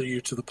not bother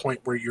you to the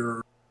point where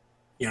you're,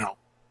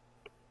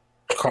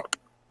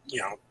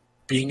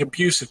 being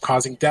abusive,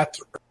 causing death,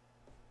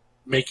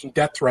 making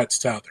death threats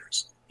to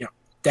others.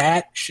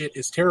 That shit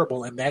is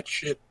terrible, and that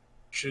shit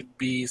should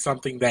be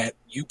something that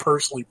you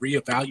personally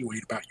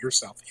reevaluate about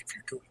yourself if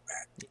you're doing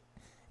that.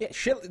 Yeah,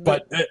 shit.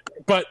 But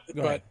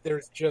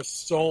there's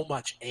just so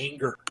much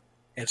anger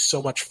and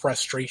so much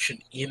frustration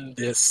in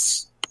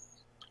this,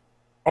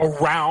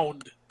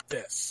 around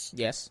this.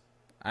 Yes.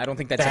 I don't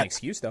think that's an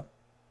excuse, though.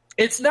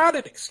 It's not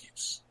an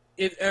excuse.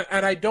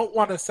 And I don't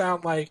want to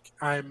sound like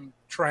I'm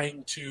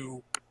trying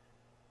to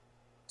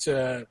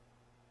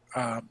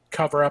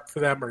cover up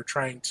for them, or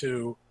trying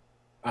to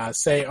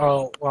say,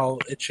 oh, well,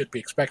 it should be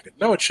expected.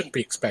 No, it shouldn't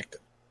be expected.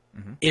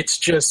 It's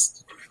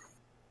just,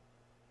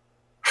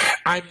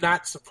 I'm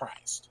not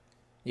surprised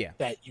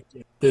that you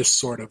get this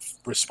sort of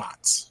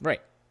response.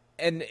 Right.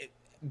 And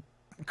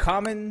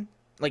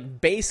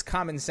base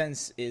common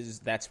sense is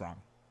that's wrong.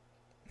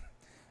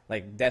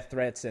 Like, death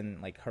threats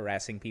and, like,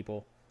 harassing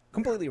people,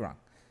 completely wrong.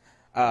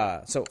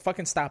 So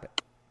fucking stop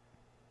it.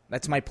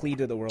 That's my plea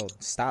to the world.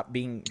 Stop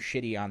being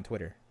shitty on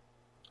Twitter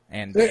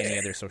and any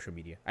other social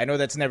media. I know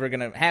that's never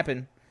going to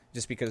happen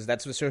just because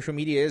that's what social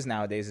media is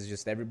nowadays, is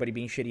just everybody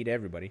being shitty to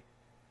everybody.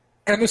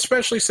 And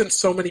especially since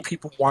so many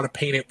people want to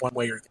paint it one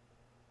way or the other.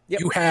 Yep.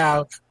 You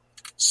have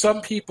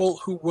some people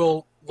who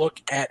will look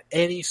at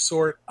any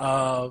sort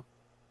of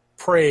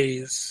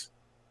praise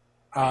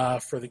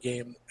for the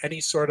game, any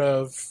sort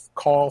of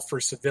call for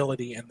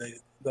civility, and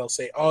they'll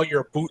say, "Oh,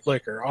 you're a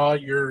bootlicker. Oh,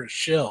 you're a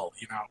shill.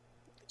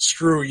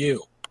 Screw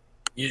you.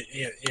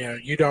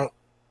 You don't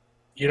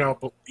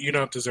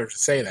deserve to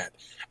say that."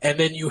 And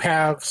then you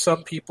have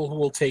some people who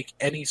will take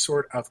any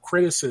sort of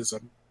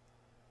criticism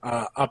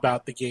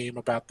about the game,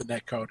 about the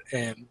netcode,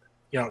 and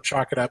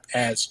chalk it up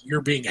as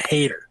you're being a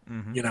hater.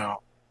 Mm-hmm.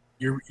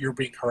 You're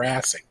being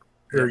harassing,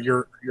 or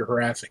you're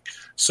harassing.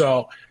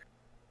 So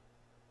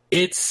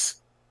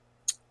it's,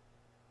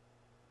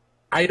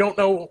 I don't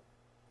know.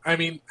 I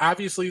mean,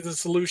 obviously the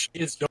solution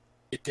is don't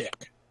be a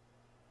dick.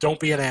 Don't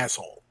be an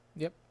asshole.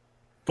 Yep.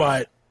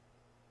 But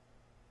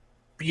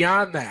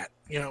beyond that,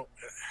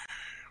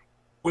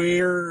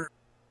 where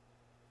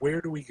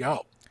do we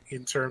go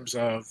in terms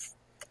of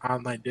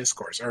online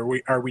discourse? Are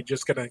we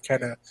just going to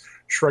kind of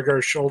shrug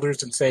our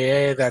shoulders and say,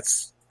 "Hey,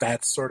 that's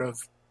sort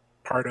of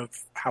part of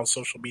how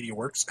social media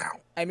works now"?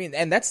 I mean,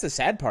 and that's the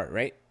sad part,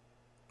 right?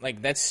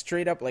 Like, that's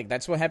straight up, like,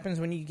 that's what happens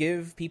when you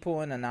give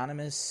people an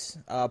anonymous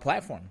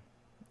platform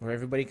where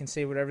everybody can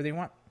say whatever they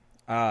want.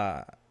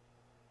 And,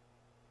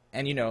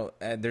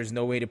 there's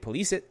no way to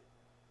police it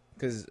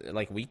because,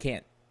 like, we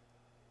can't,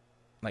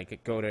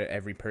 like, go to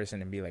every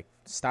person and be like,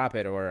 "Stop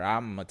it," or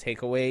 "I'm going to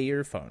take away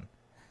your phone."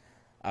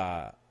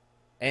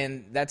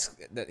 And that's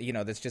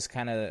just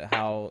kind of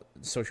how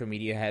social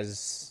media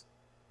has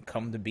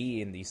come to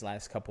be in these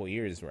last couple of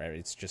years, where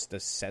it's just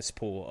a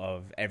cesspool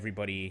of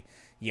everybody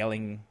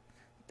yelling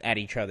at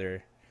each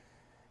other.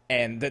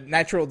 And the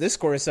natural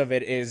discourse of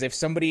it is, if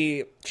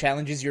somebody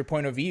challenges your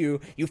point of view,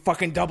 you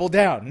fucking double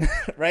down,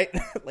 right?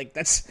 Like,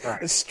 that's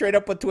straight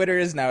up what Twitter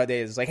is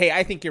nowadays. It's like, "Hey,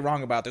 I think you're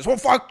wrong about this." Well,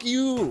 fuck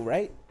you,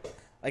 right?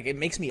 Like, it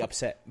makes me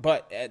upset.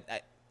 But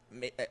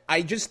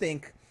I just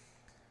think,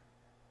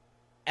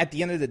 at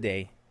the end of the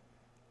day,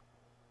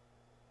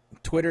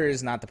 Twitter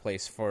is not the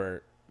place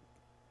for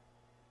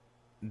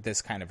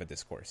this kind of a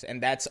discourse.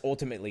 And that's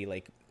ultimately,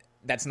 like,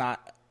 that's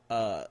not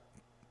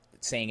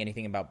saying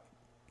anything about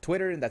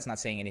Twitter. That's not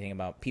saying anything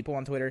about people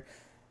on Twitter.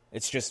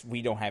 It's just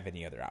we don't have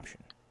any other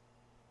option.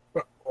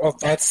 Well,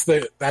 that's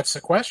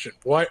the question.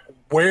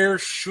 Where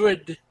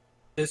should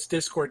this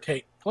discord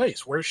take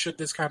place? Where should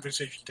this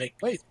conversation take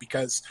place?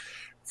 Because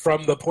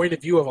from the point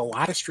of view of a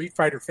lot of Street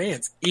Fighter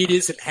fans, it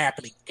isn't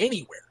happening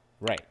anywhere.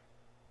 Right.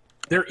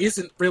 There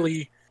isn't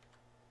really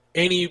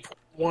any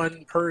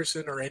one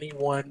person or any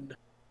one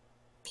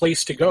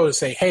place to go to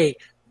say, "Hey,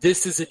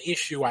 this is an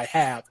issue I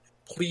have.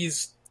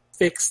 Please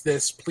fix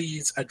this.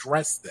 Please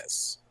address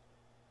this."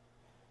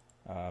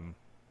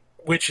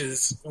 Which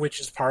is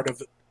part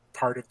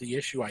of the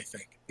issue, I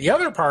think. The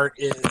other part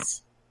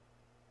is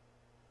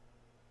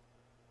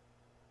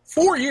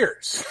 4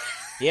 years.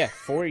 Yeah,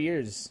 4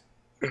 years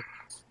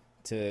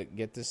to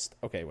get this.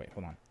 Okay, wait,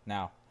 hold on.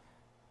 Now,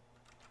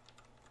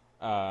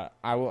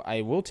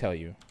 I will tell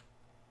you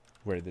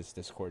where this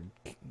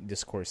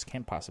discourse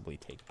can possibly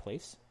take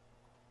place,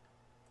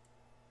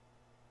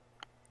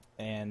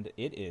 and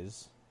it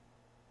is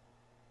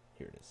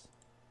here. It is.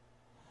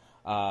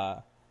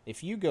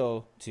 If you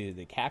go to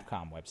the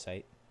Capcom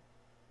website,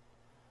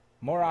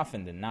 more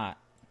often than not,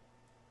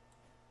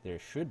 there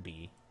should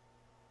be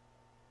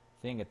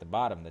a thing at the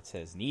bottom that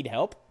says "Need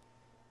help?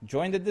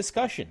 Join the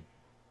discussion."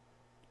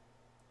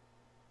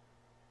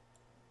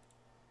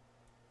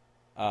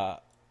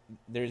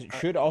 There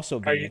should also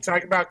be. Are you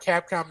talking about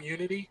Capcom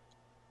Unity?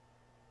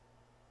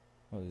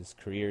 Well, this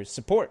career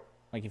support.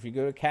 Like, if you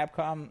go to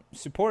Capcom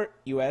Support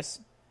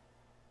US,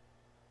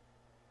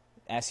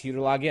 asks you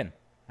to log in.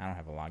 I don't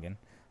have a login.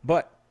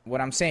 But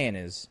what I'm saying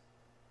is,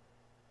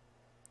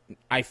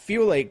 I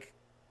feel like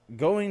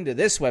going to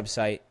this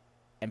website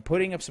and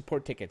putting up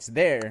support tickets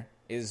there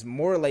is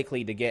more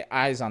likely to get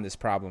eyes on this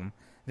problem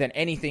than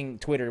anything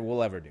Twitter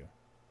will ever do.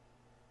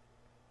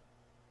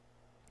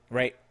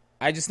 Right?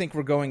 I just think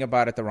we're going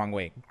about it the wrong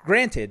way.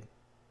 Granted,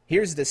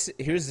 here's the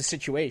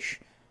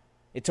situation.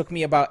 It took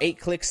me about 8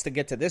 clicks to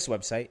get to this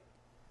website.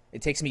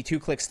 It takes me 2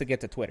 clicks to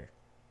get to Twitter.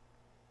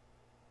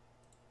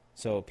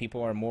 So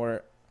people are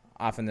more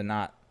often than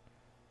not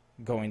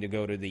going to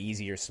go to the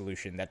easier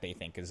solution that they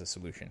think is a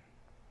solution.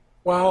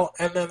 Well,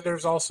 and then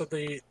there's also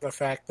the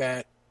fact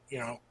that,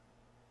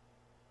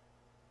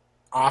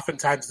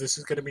 oftentimes this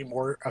is going to be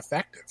more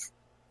effective.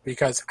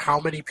 Because how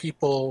many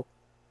people,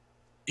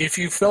 if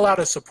you fill out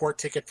a support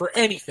ticket for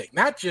anything,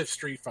 not just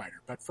Street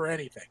Fighter, but for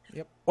anything,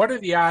 Yep. What are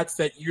the odds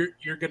that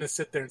you're going to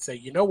sit there and say,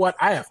 "You know what,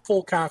 I have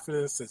full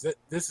confidence that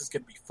this is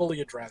going to be fully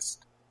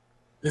addressed.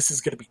 This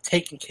is going to be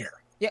taken care of."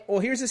 Yeah, well,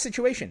 here's the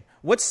situation.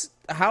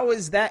 How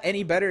is that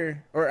any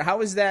better, or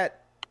how is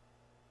that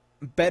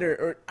better,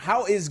 or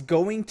how is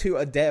going to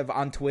a dev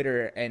on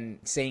Twitter and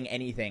saying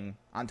anything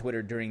on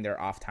Twitter during their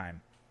off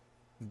time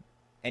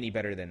any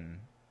better than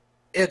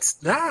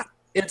It's not.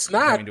 It's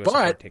going not. to a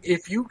support But ticket.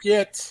 if you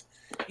get,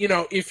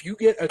 if you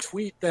get a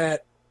tweet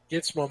that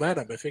gets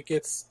momentum, if it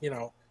gets,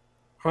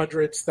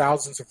 hundreds,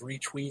 thousands of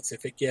retweets,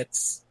 if it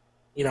gets,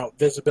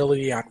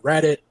 visibility on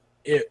Reddit,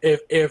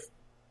 if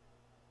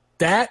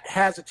that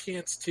has a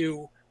chance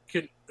to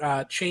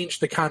change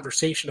the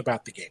conversation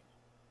about the game,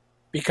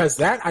 because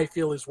that I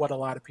feel is what a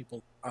lot of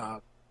people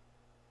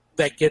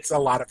that gets a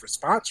lot of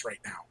response right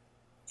now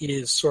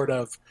is sort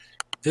of,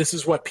 this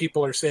is what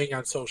people are saying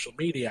on social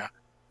media.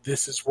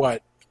 This is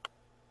what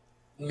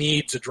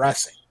needs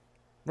addressing.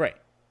 Right.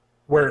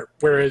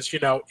 Whereas,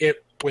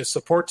 it with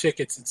support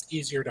tickets, it's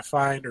easier to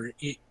find or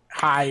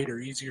hide or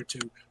easier to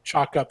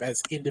chalk up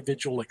as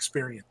individual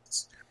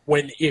experience.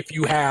 When if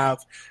you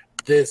have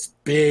this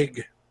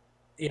big,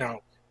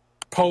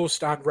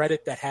 post on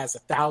Reddit that has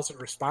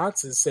 1,000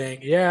 responses saying,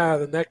 "Yeah,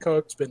 the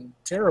netcode's been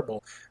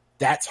terrible,"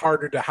 that's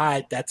harder to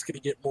hide. That's going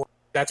to get more.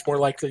 That's more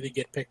likely to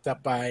get picked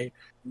up by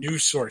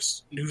news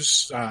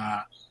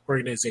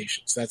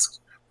organizations. That's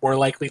more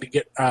likely to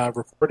get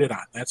reported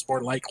on. That's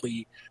more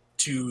likely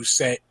to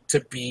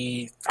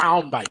be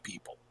found by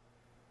people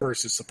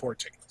versus support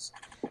tickets.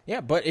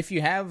 Yeah, but if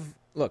you have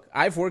look,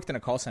 I've worked in a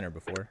call center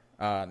before,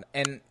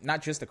 and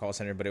not just a call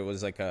center, but it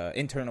was like a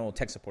internal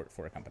tech support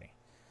for a company.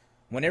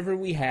 Whenever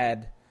we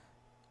had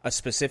a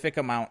specific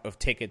amount of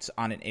tickets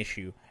on an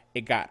issue,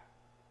 it got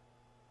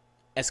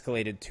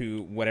escalated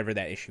to whatever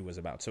that issue was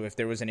about. So if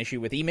there was an issue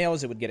with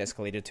emails, it would get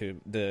escalated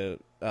to the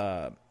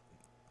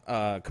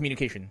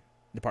communication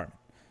department,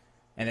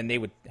 and then they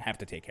would have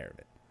to take care of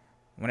it.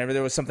 Whenever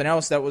there was something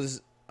else that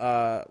was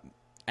at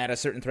a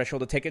certain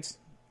threshold of tickets,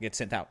 get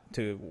sent out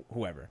to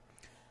whoever.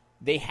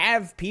 They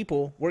have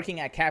people working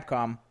at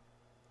Capcom,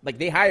 like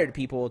they hired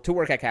people to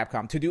work at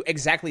Capcom to do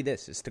exactly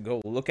this, is to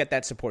go look at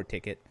that support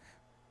ticket.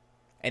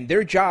 And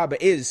their job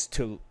is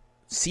to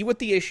see what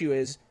the issue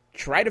is,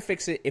 try to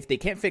fix it. If they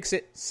can't fix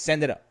it,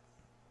 send it up.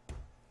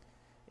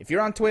 If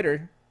you're on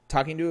Twitter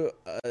talking to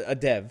a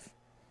dev,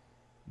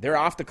 they're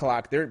off the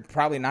clock. They're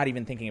probably not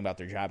even thinking about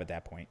their job at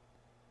that point,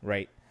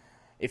 right?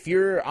 If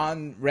you're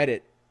on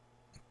Reddit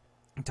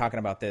talking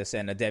about this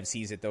and a dev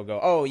sees it, they'll go,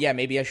 "Oh, yeah,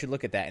 maybe I should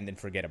look at that," and then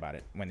forget about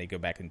it when they go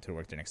back into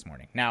work the next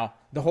morning. Now,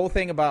 the whole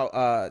thing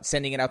about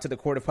sending it out to the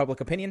court of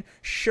public opinion,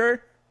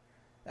 sure,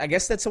 I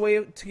guess that's a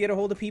way to get a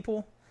hold of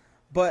people.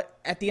 But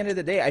at the end of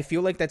the day, I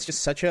feel like that's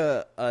just such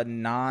a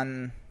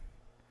non...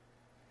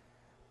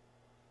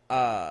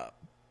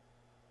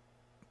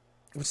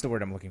 what's the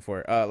word I'm looking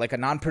for? Like a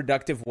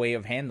non-productive way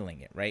of handling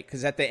it, right?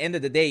 Because at the end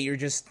of the day,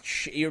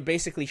 you're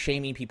basically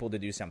shaming people to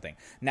do something.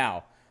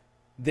 Now,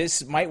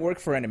 this might work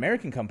for an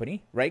American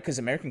company, right? Because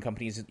American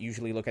companies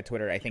usually look at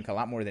Twitter, I think, a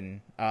lot more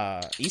than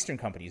Eastern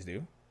companies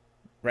do,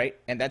 right?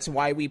 And that's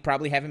why we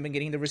probably haven't been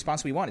getting the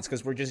response we want. It's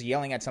because we're just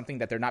yelling at something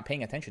that they're not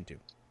paying attention to,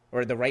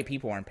 or the right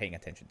people aren't paying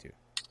attention to.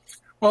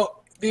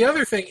 Well, the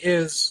other thing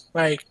is,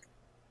 like,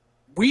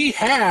 we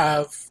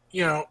have,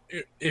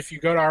 if you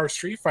go to our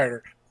Street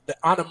Fighter,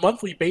 on a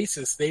monthly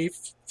basis, they've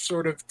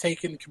sort of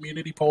taken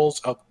community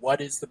polls of what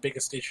is the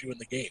biggest issue in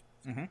the game.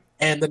 Mm-hmm.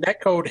 And the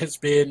netcode has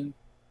been,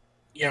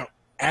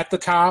 at the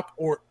top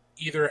or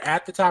either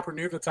at the top or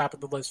near the top of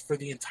the list for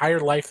the entire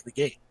life of the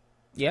game.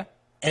 Yeah.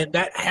 And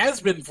that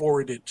has been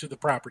forwarded to the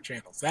proper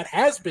channels. That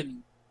has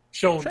been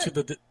shown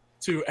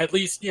to at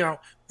least, the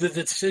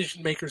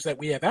decision makers that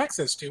we have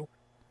access to,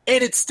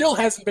 and it still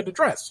hasn't been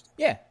addressed.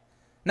 Yeah.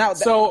 Now,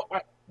 so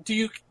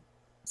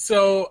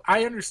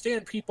I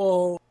understand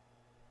people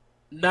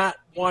not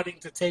wanting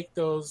to take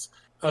those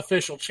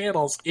official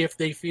channels if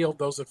they feel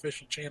those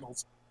official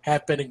channels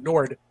have been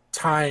ignored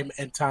time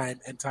and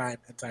time and time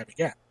and time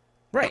again.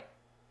 Right.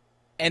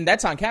 And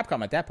that's on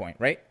Capcom at that point,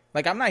 right?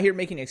 Like, I'm not here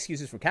making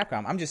excuses for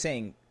Capcom. I'm just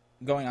saying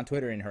going on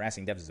Twitter and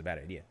harassing devs is a bad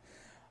idea.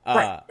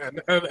 Right.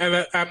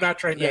 And I'm not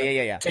trying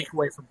to take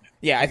away from that.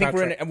 Yeah, I think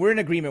we're in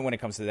agreement when it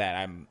comes to that.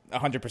 I'm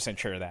 100%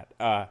 sure of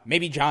that.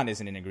 Maybe John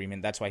isn't in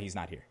agreement. That's why he's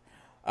not here.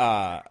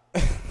 The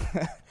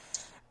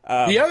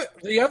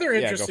other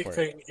interesting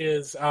thing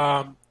is,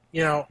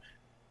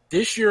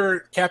 this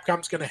year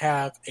Capcom's going to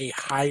have a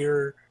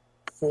higher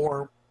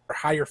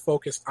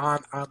focus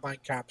on online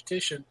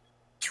competition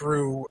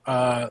through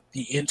the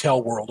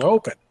Intel World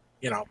Open.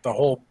 The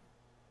whole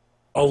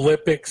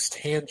Olympics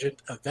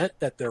tangent event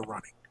that they're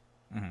running.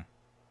 Mm-hmm.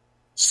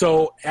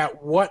 So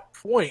at what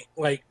point,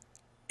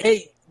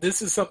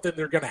 this is something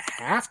they're going to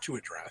have to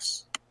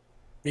address,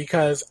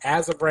 because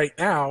as of right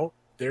now,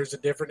 there's a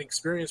different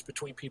experience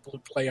between people who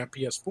play on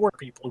PS4,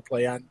 people who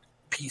play on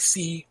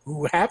PC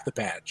who have the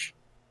badge.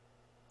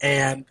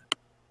 And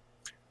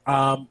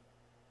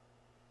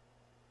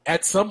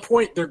at some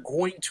point, they're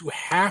going to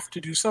have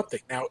to do something.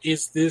 Now,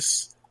 is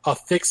this a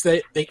fix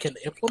that they can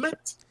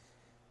implement?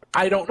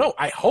 I don't know.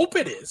 I hope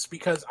it is,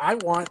 because I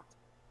want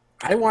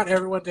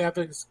everyone to have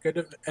as good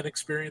of an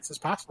experience as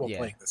possible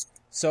playing this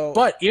game.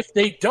 But if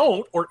they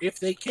don't, or if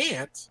they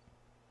can't,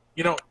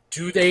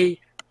 do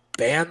they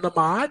ban the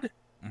mod?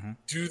 Mm-hmm.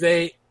 Do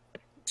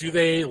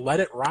they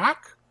let it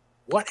rock?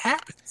 What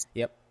happens?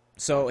 Yep.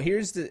 So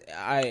here's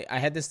I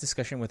had this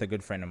discussion with a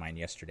good friend of mine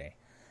yesterday.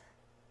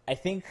 I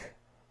think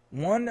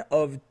one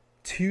of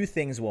two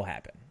things will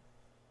happen.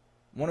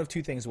 One of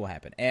two things will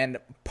happen. And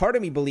part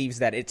of me believes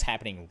that it's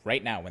happening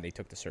right now when they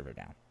took the server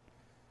down.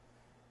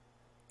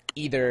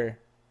 Either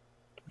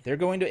they're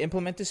going to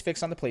implement this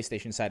fix on the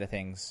PlayStation side of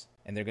things,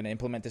 and they're going to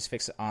implement this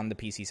fix on the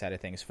PC side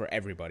of things for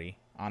everybody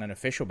on an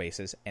official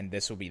basis, and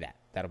this will be that.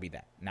 That'll be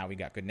that. Now we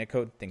got good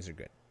netcode, things are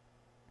good.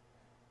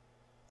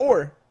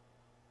 Or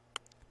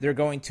they're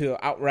going to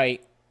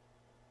outright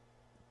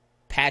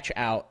patch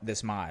out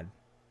this mod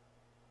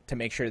to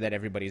make sure that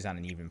everybody's on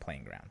an even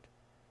playing ground.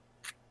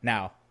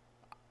 Now,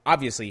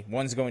 obviously,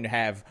 one's going to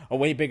have a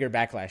way bigger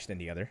backlash than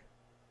the other.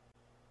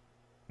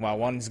 While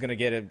one's going to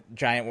get a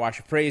giant wash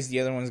of praise, the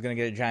other one's going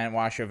to get a giant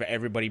wash of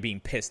everybody being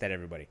pissed at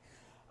everybody.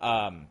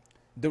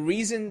 The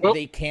reason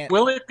they can't...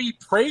 Will it be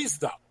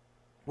praised, though?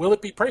 Will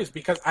it be praised?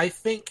 Because I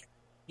think,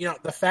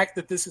 the fact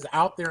that this is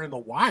out there in the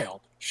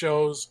wild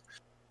shows...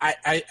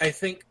 I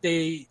think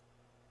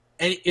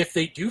if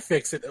they do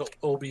fix it,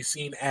 it'll be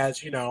seen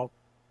as,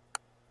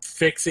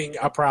 fixing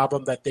a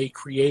problem that they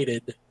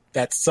created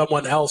that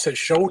someone else has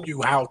shown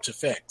you how to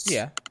fix.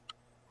 Yeah.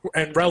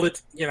 And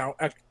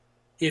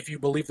if you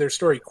believe their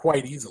story,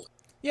 quite easily.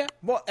 Yeah,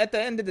 well, at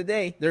the end of the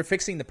day, they're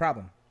fixing the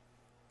problem.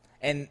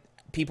 And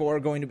people are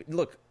going to...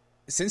 Look,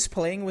 since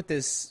playing with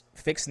this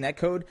fixed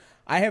netcode,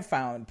 I have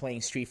found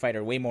playing Street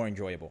Fighter way more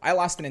enjoyable. I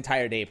lost an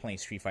entire day playing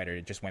Street Fighter.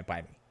 It just went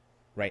by me.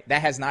 Right?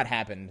 That has not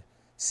happened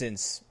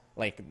since,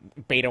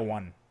 Beta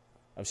 1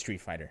 of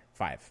Street Fighter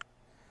 5.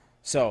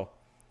 So,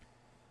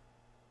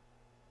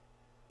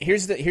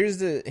 here's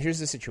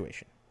the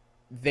situation.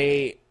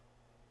 They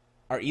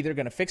are either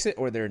going to fix it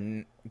or they're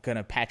going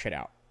to patch it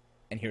out.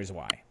 And here's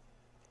why.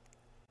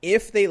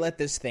 If they let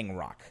this thing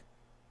rock,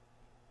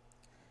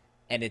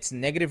 and it's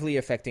negatively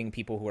affecting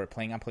people who are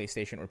playing on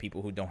PlayStation or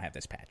people who don't have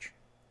this patch,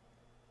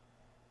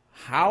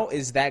 how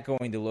is that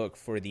going to look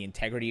for the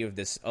integrity of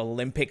this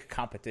Olympic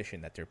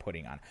competition that they're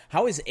putting on?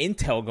 How is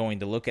Intel going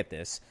to look at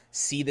this,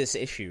 see this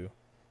issue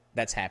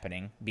that's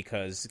happening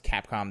because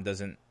Capcom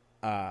doesn't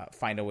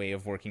find a way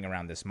of working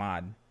around this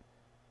mod,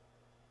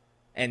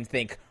 and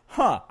think,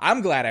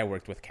 I'm glad I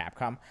worked with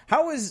Capcom?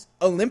 How is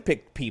the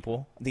Olympics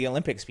people,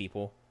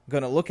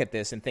 going to look at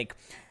this and think,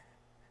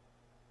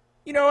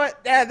 you know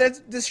what,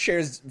 this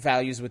shares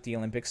values with the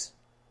Olympics?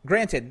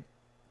 Granted,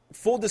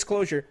 full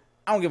disclosure,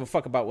 I don't give a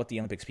fuck about what the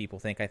Olympics people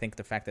think. I think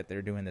the fact that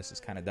they're doing this is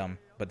kind of dumb,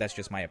 but that's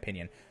just my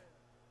opinion.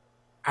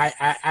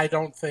 I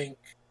don't think...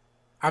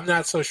 I'm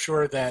not so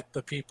sure that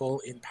the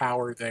people in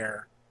power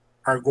there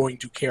are going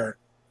to care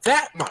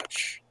that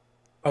much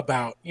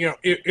about,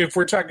 if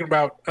we're talking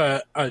about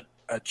a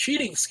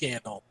cheating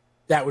scandal,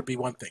 that would be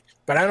one thing.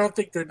 But I don't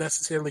think they're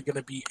necessarily going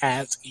to be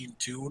as in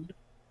tune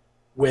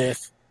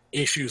with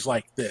issues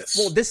like this.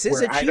 Well, this is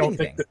a cheating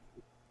thing.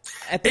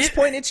 At this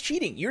point, it's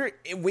cheating.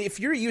 If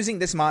you're using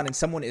this mod and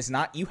someone is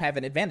not, you have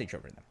an advantage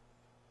over them.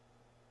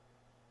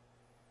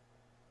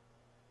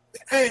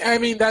 I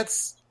mean,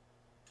 that's...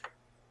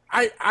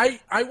 I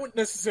wouldn't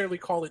necessarily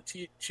call it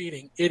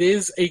cheating. It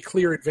is a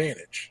clear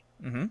advantage.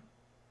 Mm-hmm.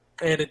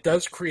 And it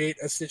does create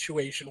a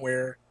situation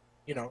where,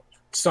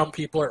 some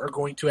people are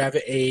going to have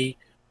a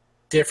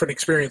different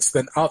experience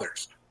than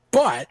others.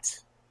 But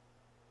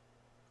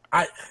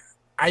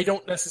I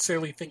don't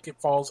necessarily think it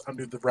falls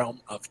under the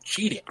realm of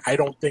cheating. I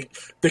don't think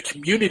the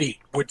community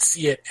would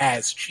see it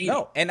as cheating.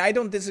 No, and I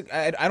don't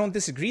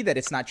disagree that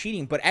it's not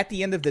cheating, but at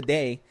the end of the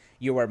day,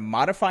 you are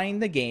modifying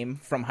the game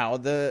from how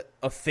the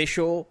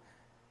official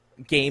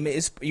game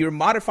is. You're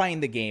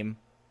modifying the game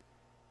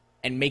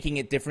and making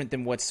it different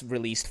than what's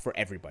released for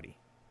everybody.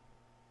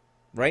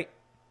 Right?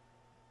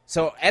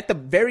 So at the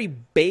very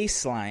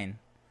baseline,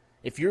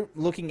 if you're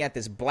looking at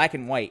this black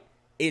and white,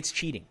 it's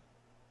cheating.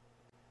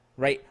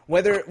 Right?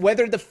 Whether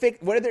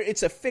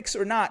it's a fix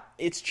or not,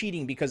 it's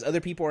cheating because other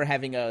people are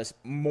having a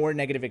more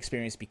negative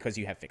experience because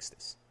you have fixed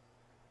this.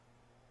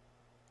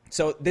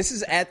 So this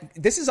is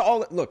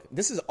all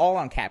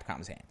on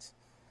Capcom's hands.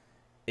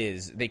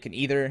 Is they can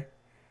either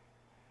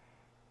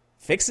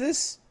fix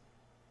this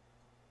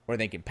or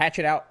they can patch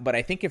it out, but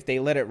I think if they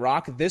let it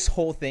rock, this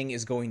whole thing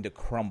is going to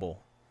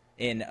crumble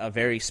in a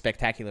very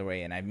spectacular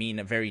way, and I mean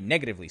a very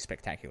negatively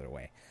spectacular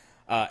way.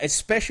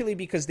 Especially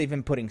because they've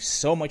been putting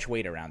so much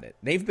weight around it.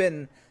 They've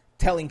been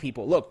telling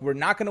people, look, we're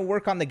not going to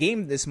work on the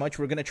game this much.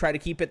 We're going to try to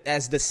keep it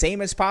as the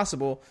same as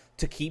possible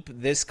to keep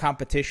this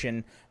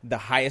competition the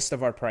highest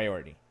of our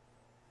priority.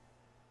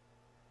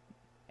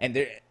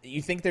 And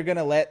you think they're going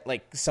to let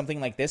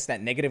something like this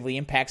that negatively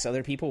impacts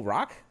other people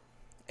rock?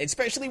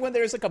 Especially when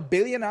there's 1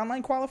 billion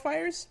online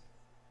qualifiers?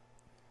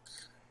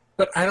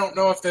 But I don't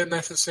know if they're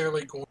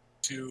necessarily going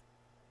to...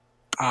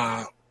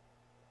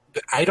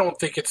 I don't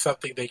think it's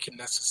something they can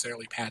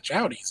necessarily patch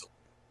out easily.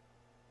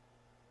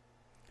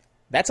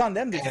 That's on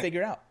them to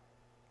figure out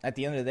at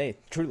the end of the day,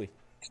 truly.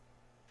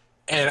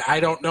 And I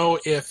don't know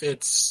if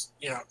it's,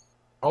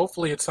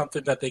 hopefully it's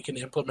something that they can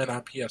implement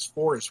on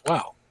PS4 as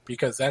well,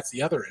 because that's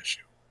the other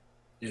issue.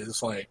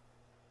 Is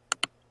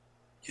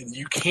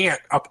you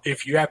can't,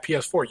 if you have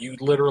PS4, you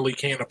literally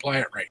can't apply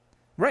it right.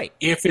 Right.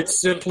 If it's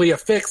simply a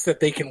fix that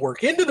they can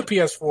work into the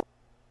PS4,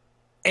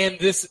 and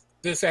this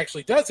this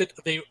actually does it,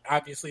 they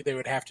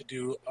would have to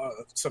do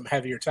some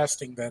heavier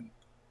testing than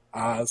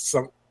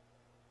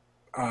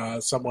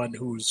someone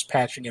who's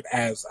patching it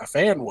as a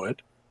fan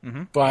would.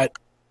 Mm-hmm. But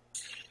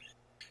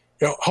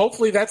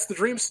hopefully that's the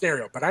dream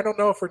scenario. But I don't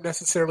know if we're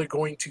necessarily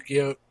going to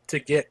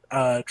get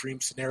a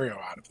dream scenario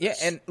out of this.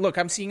 Yeah, and look,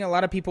 I'm seeing a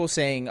lot of people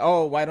saying,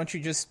 "Oh, why don't you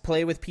just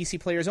play with PC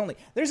players only?"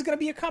 There's going to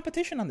be a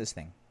competition on this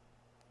thing.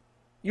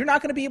 You're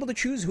not going to be able to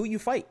choose who you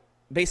fight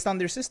based on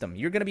their system.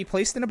 You're going to be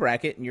placed in a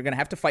bracket, and you're going to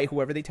have to fight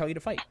whoever they tell you to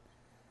fight.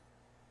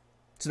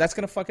 So that's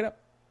going to fuck it up.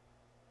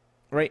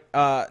 Right?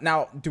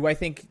 Now, do I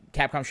think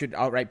Capcom should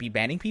outright be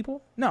banning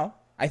people? No.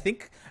 I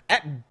think,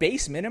 at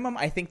base minimum,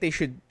 I think they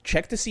should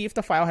check to see if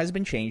the file has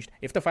been changed.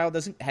 If the file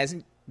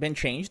hasn't been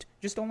changed,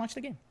 just don't launch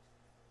the game.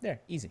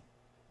 There, easy.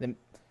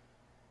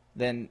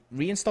 Then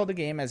reinstall the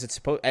game as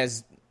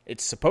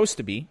it's supposed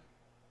to be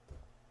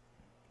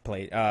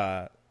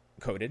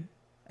coded,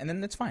 and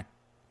then it's fine.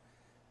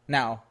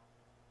 Now,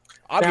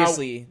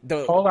 obviously,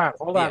 hold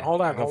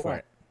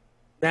on.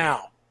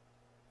 Now,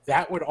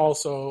 that would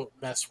also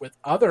mess with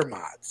other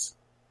mods,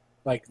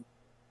 like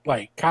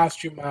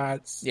costume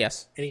mods.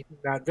 Yes. Anything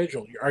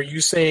non-visual. Are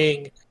you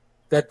saying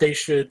that they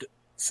should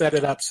set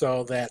it up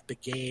so that the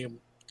game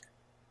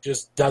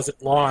just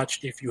doesn't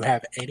launch if you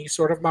have any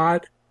sort of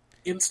mod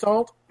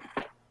installed?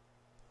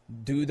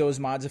 Do those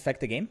mods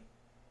affect the game?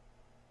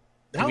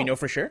 No. Do we know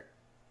for sure?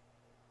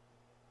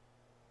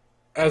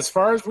 As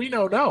far as we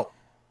know, no.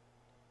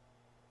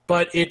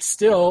 But it's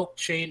still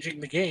changing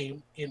the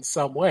game in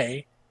some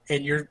way,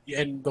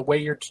 and the way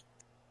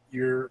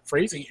you're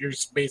phrasing it, you're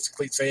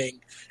basically saying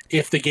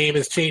if the game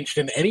is changed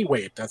in any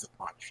way, it doesn't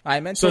launch. I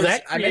meant towards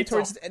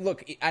the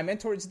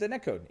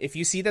netcode. If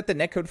you see that the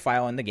netcode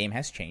file in the game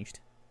has changed,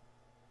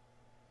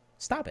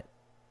 stop it.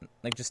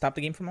 Just stop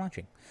the game from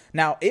launching.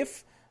 Now,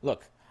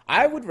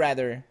 I would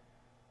rather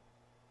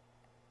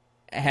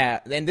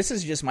have, and this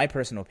is just my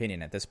personal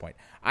opinion at this point,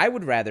 I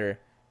would rather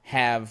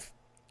have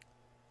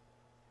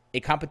a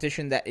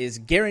competition that is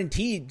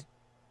guaranteed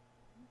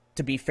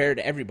to be fair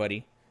to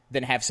everybody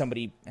than have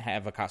somebody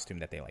have a costume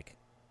that they like.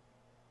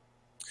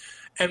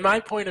 And my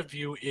point of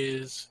view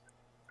is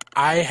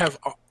I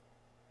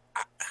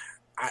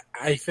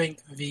think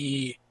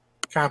the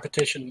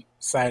competition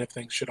side of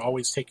things should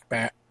always take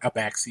a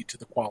backseat to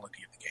the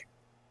quality of the game.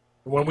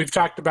 When we've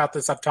talked about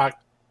this,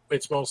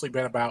 it's mostly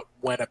been about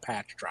when a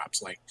patch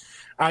drops.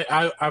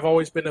 I've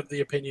always been of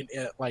the opinion,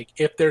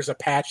 if there's a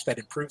patch that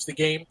improves the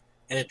game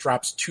and it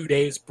drops 2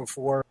 days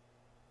before,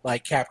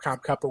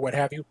 Capcom Cup or what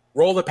have you,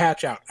 roll the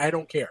patch out. I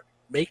don't care.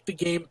 Make the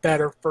game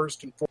better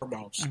first and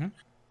foremost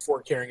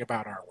before caring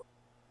about artwork.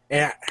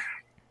 And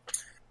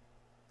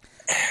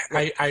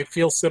I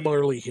feel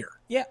similarly here.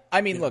 Yeah,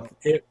 I mean,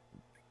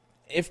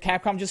 if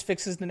Capcom just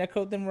fixes the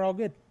netcode, then we're all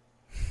good.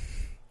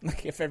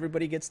 If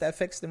everybody gets that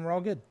fixed, then we're all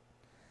good.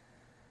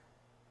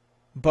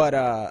 But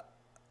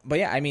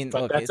yeah, I mean,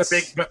 that's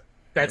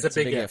a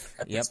big if.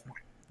 Yep,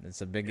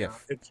 it's a big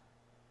if.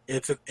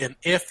 It's an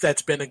if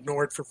that's been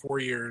ignored for 4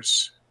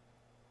 years.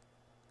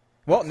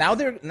 Well, now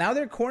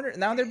they're cornered.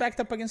 Now they're backed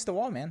up against the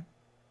wall, man.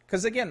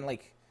 Because again,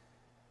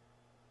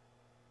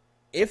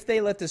 if they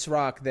let this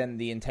rock, then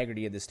the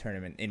integrity of this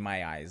tournament, in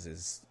my eyes,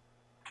 is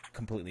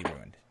completely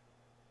ruined.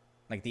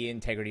 The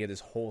integrity of this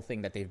whole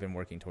thing that they've been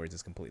working towards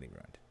is completely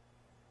ruined.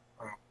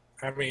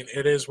 I mean,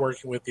 it is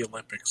working with the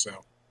Olympics,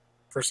 so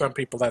for some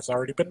people that's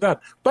already been done.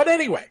 But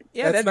anyway,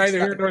 that's neither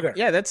here nor there.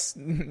 Yeah,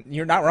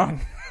 you're not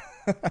wrong.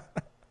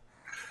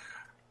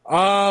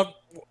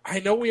 I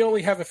know we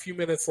only have a few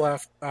minutes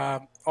left.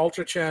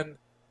 Ultra Chen,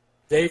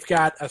 they've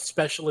got a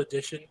special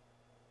edition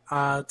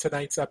on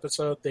tonight's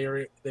episode.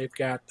 They've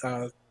got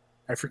I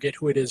forget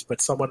who it is, but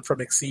someone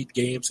from Exceed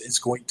Games is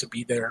going to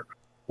be there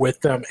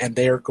with them, and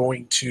they are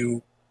going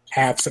to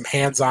have some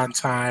hands-on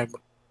time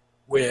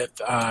with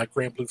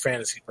Grand Blue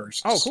Fantasy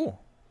Versus. Oh,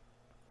 cool.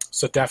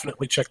 So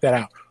definitely check that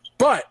out.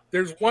 But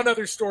there's one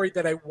other story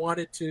that I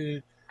wanted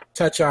to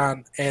touch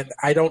on, and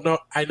I don't know.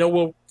 I know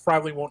we'll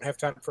probably won't have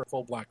time for a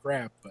full block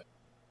wrap, but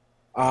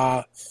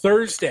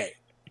Thursday,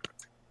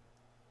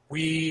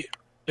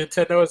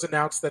 Nintendo has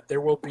announced that there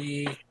will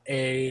be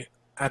an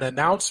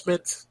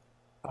announcement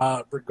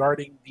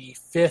regarding the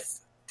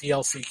 5th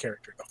DLC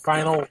character, the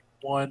final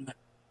one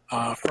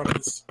from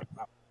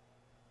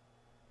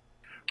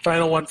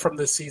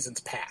this season's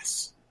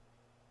pass.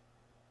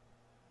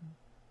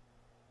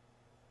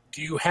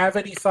 Do you have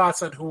any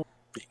thoughts on who?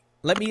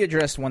 Let me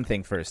address one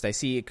thing first. I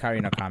see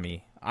Ikari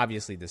Nakami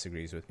obviously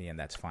disagrees with me, and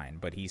that's fine.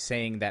 But he's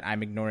saying that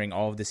I'm ignoring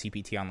all of the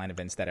CPT Online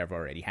events that have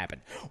already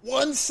happened.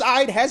 One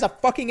side has a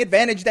fucking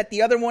advantage that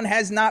the other one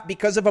has not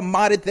because of a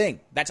modded thing.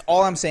 That's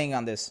all I'm saying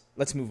on this.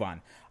 Let's move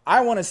on.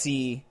 I want to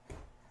see...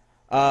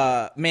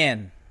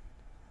 man.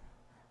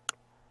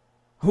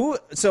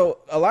 So,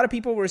 a lot of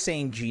people were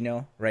saying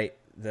Gino, right?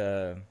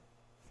 That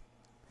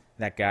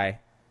guy.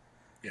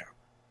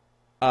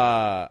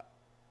 Yeah.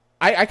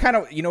 I kind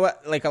of, you know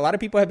what, a lot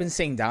of people have been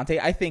saying Dante.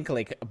 I think,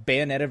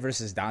 Bayonetta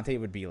versus Dante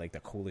would be, the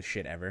coolest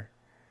shit ever.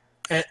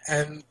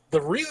 And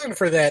the reason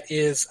for that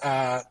is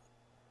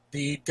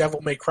the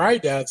Devil May Cry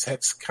devs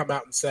have come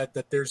out and said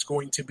that there's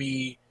going to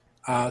be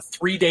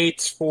 3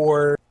 dates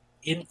for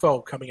info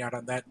coming out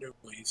on that new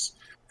release,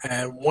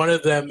 and one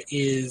of them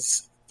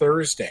is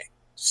Thursday.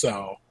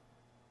 So,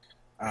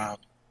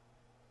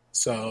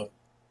 so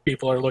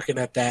people are looking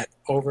at that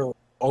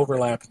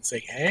overlap and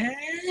saying,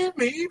 "Hey,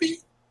 maybe."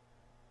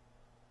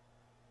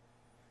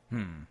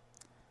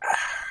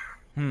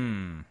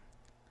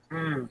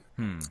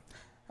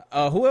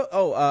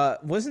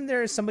 Wasn't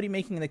there somebody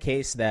making the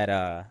case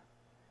that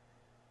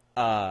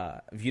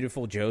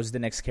Beautiful Joe's the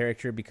next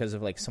character because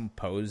of like some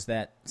pose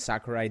that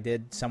Sakurai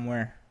did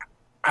somewhere?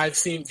 I've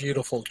seen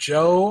Beautiful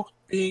Joe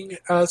being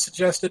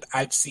suggested.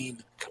 I've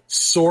seen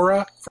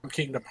Sora from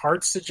Kingdom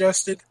Hearts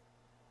suggested.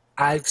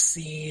 I've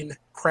seen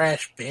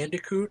Crash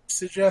Bandicoot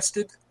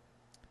suggested.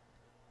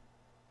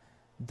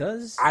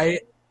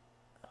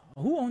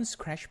 Who owns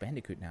Crash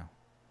Bandicoot now?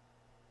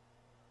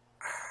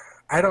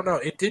 I don't know.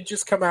 It did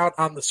just come out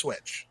on the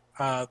Switch,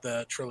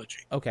 the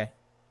trilogy. Okay.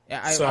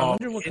 Yeah, I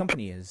wonder what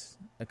company is.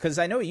 Because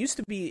I know it used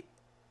to be...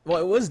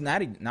 Well, it was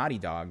Naughty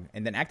Dog,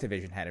 and then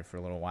Activision had it for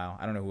a little while.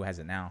 I don't know who has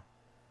it now.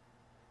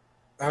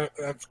 A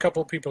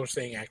couple of people are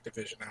saying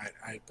Activision.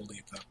 I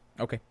believe them.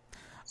 Okay.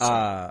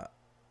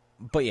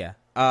 But yeah.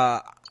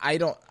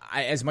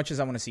 As much as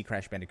I want to see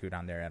Crash Bandicoot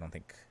on there, I don't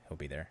think he'll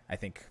be there. I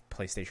think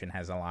PlayStation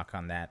has a lock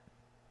on that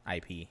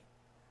IP.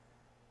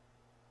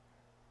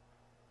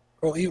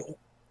 Well, he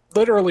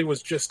literally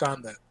was just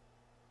on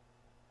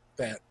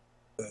the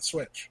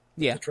Switch.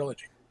 Yeah. The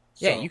trilogy.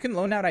 Yeah, you can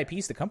loan out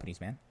IPs to companies,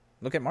 man.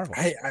 Look at Marvel.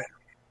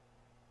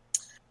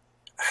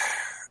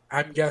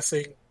 I'm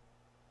guessing.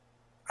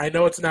 I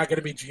know it's not going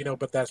to be Gino,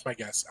 but that's my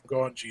guess. I'm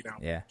going Gino.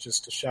 Yeah.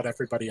 Just to shut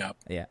everybody up.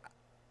 Yeah.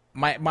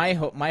 My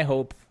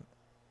hope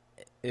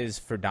is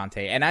for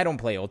Dante, and I don't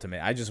play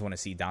Ultimate. I just want to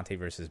see Dante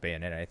versus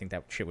Bayonetta. I think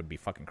that shit would be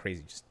fucking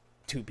crazy. Just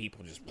two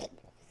people just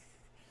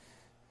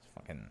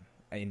fucking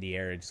in the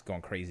air, just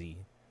going crazy,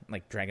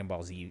 like Dragon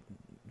Ball Z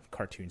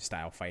cartoon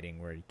style fighting,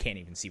 where you can't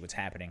even see what's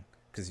happening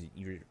because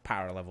your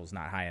power level is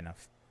not high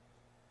enough.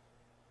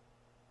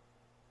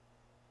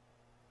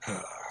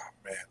 Oh,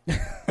 man.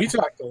 We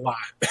talked a lot.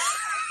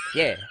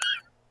 Yeah.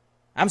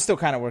 I'm still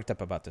kind of worked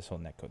up about this whole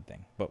netcode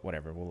thing, but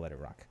whatever, we'll let it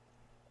rock.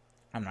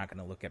 I'm not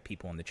going to look at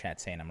people in the chat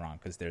saying I'm wrong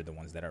because they're the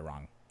ones that are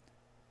wrong.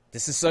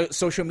 This is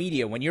social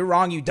media. When you're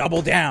wrong, you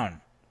double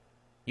down.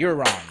 You're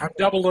wrong. I'm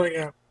doubling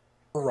up.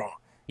 We're wrong.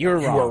 You're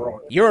wrong. You are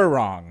wrong. You're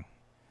wrong.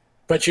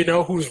 But you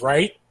know who's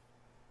right?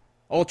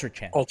 Ultra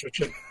Chen.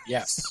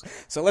 Yes.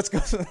 So let's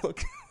go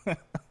look.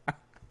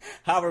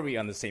 How are we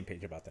on the same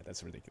page about that?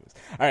 That's ridiculous.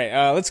 All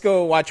right, let's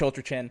go watch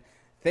Ultra Chen.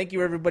 Thank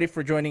you, everybody,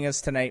 for joining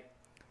us tonight.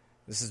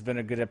 This has been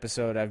a good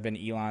episode. I've been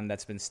Elon.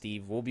 That's been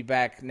Steve. We'll be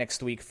back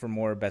next week for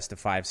more Best of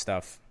 5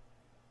 stuff.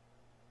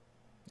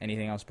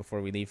 Anything else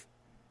before we leave?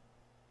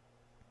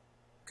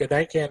 Good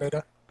night,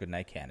 Canada. Good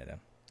night, Canada.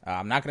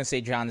 I'm not going to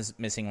say John's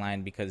missing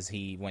line because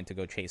he went to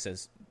go chase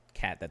his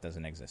cat that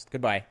doesn't exist.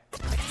 Goodbye.